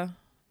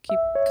keep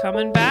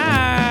coming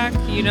back.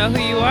 You know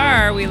who you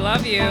are. We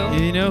love you.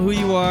 You know who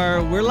you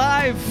are. We're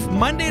live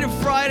Monday to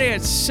Friday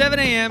at 7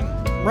 a.m.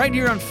 right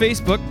here on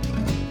Facebook.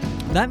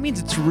 That means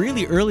it's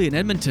really early in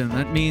Edmonton.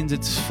 That means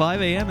it's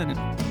 5 a.m. and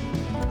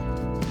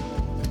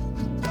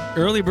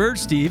early bird,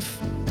 Steve.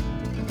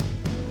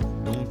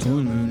 Don't tell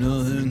me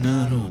nothing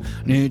I don't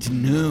need to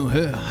know.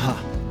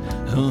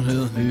 Don't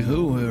tell me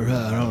where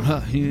I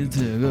don't need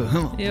to go.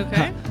 Come on. You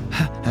okay?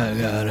 I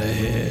got a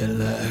head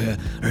like a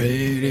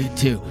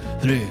radio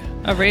 3.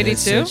 A radio 2?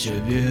 Such a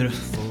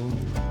beautiful.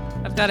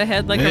 I've got a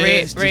head like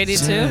a radio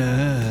 2.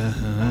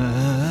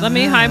 Let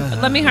me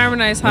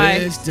harmonize high.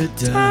 Waste of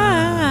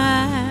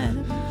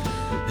time.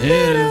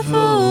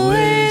 Beautiful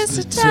waste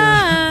of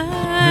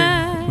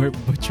time. We're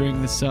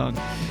butchering the song.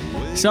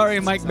 Sorry,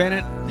 Mike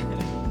Bennett.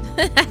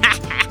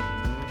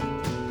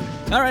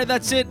 All right,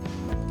 that's it.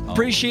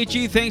 Appreciate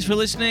you. Thanks for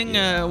listening.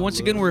 Once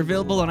again, we're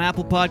available on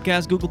Apple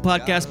Podcasts, Google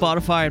Podcasts,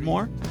 Spotify, and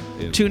more.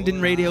 Tuned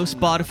in Radio,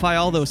 Spotify,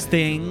 all those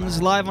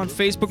things. Live on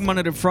Facebook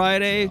Monday to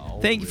Friday.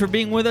 Thank you for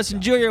being with us.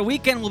 Enjoy your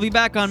weekend. We'll be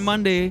back on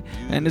Monday.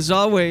 And as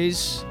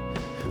always,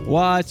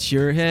 watch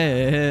your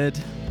head.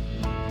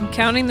 I'm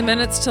counting the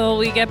minutes till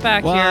we get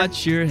back here.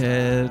 Watch your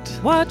head.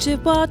 Watch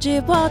it, watch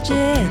it, watch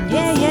it.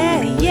 Yeah,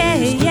 yeah, yeah,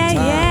 yeah,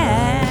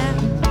 yeah.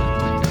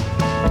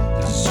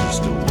 It's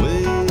just a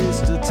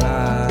waste of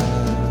time.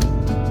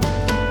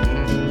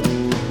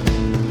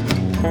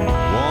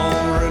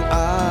 Wandering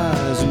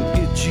eyes and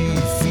itchy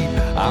feet.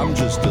 I'm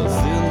just a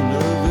thin,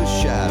 nervous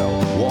shadow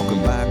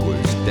walking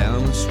backwards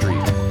down the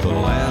street. The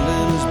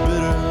landing is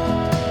bitter,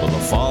 but the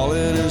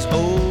falling is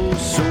oh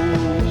so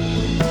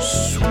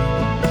sweet.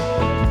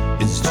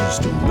 It's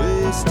just a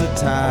waste of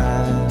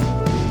time,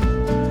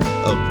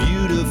 a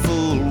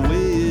beautiful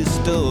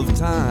waste of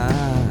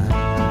time.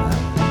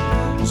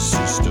 It's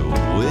just a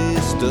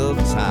waste of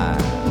time.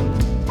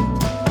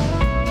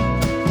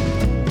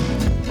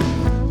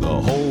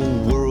 The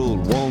whole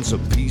world wants a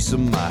piece of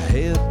my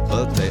head,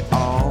 but they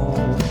all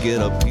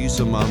get a piece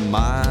of my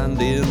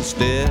mind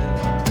instead.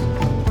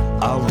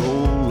 I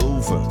roll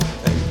over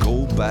and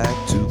go back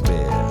to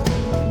bed.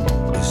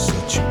 It's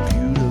such a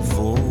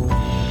beautiful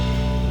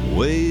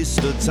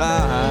waste of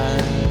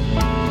time,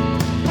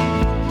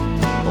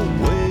 a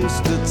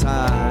waste of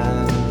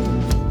time,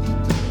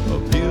 a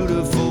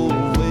beautiful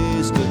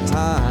waste of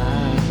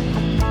time.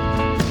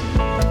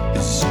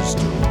 It's just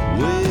a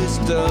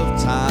waste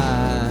of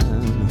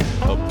time,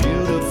 a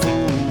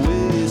beautiful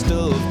waste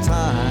of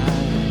time.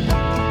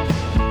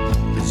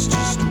 It's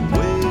just a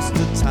waste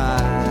of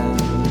time,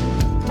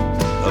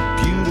 a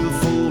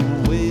beautiful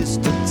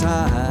waste of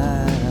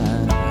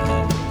time.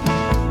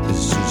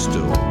 It's just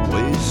a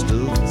waste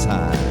of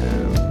time.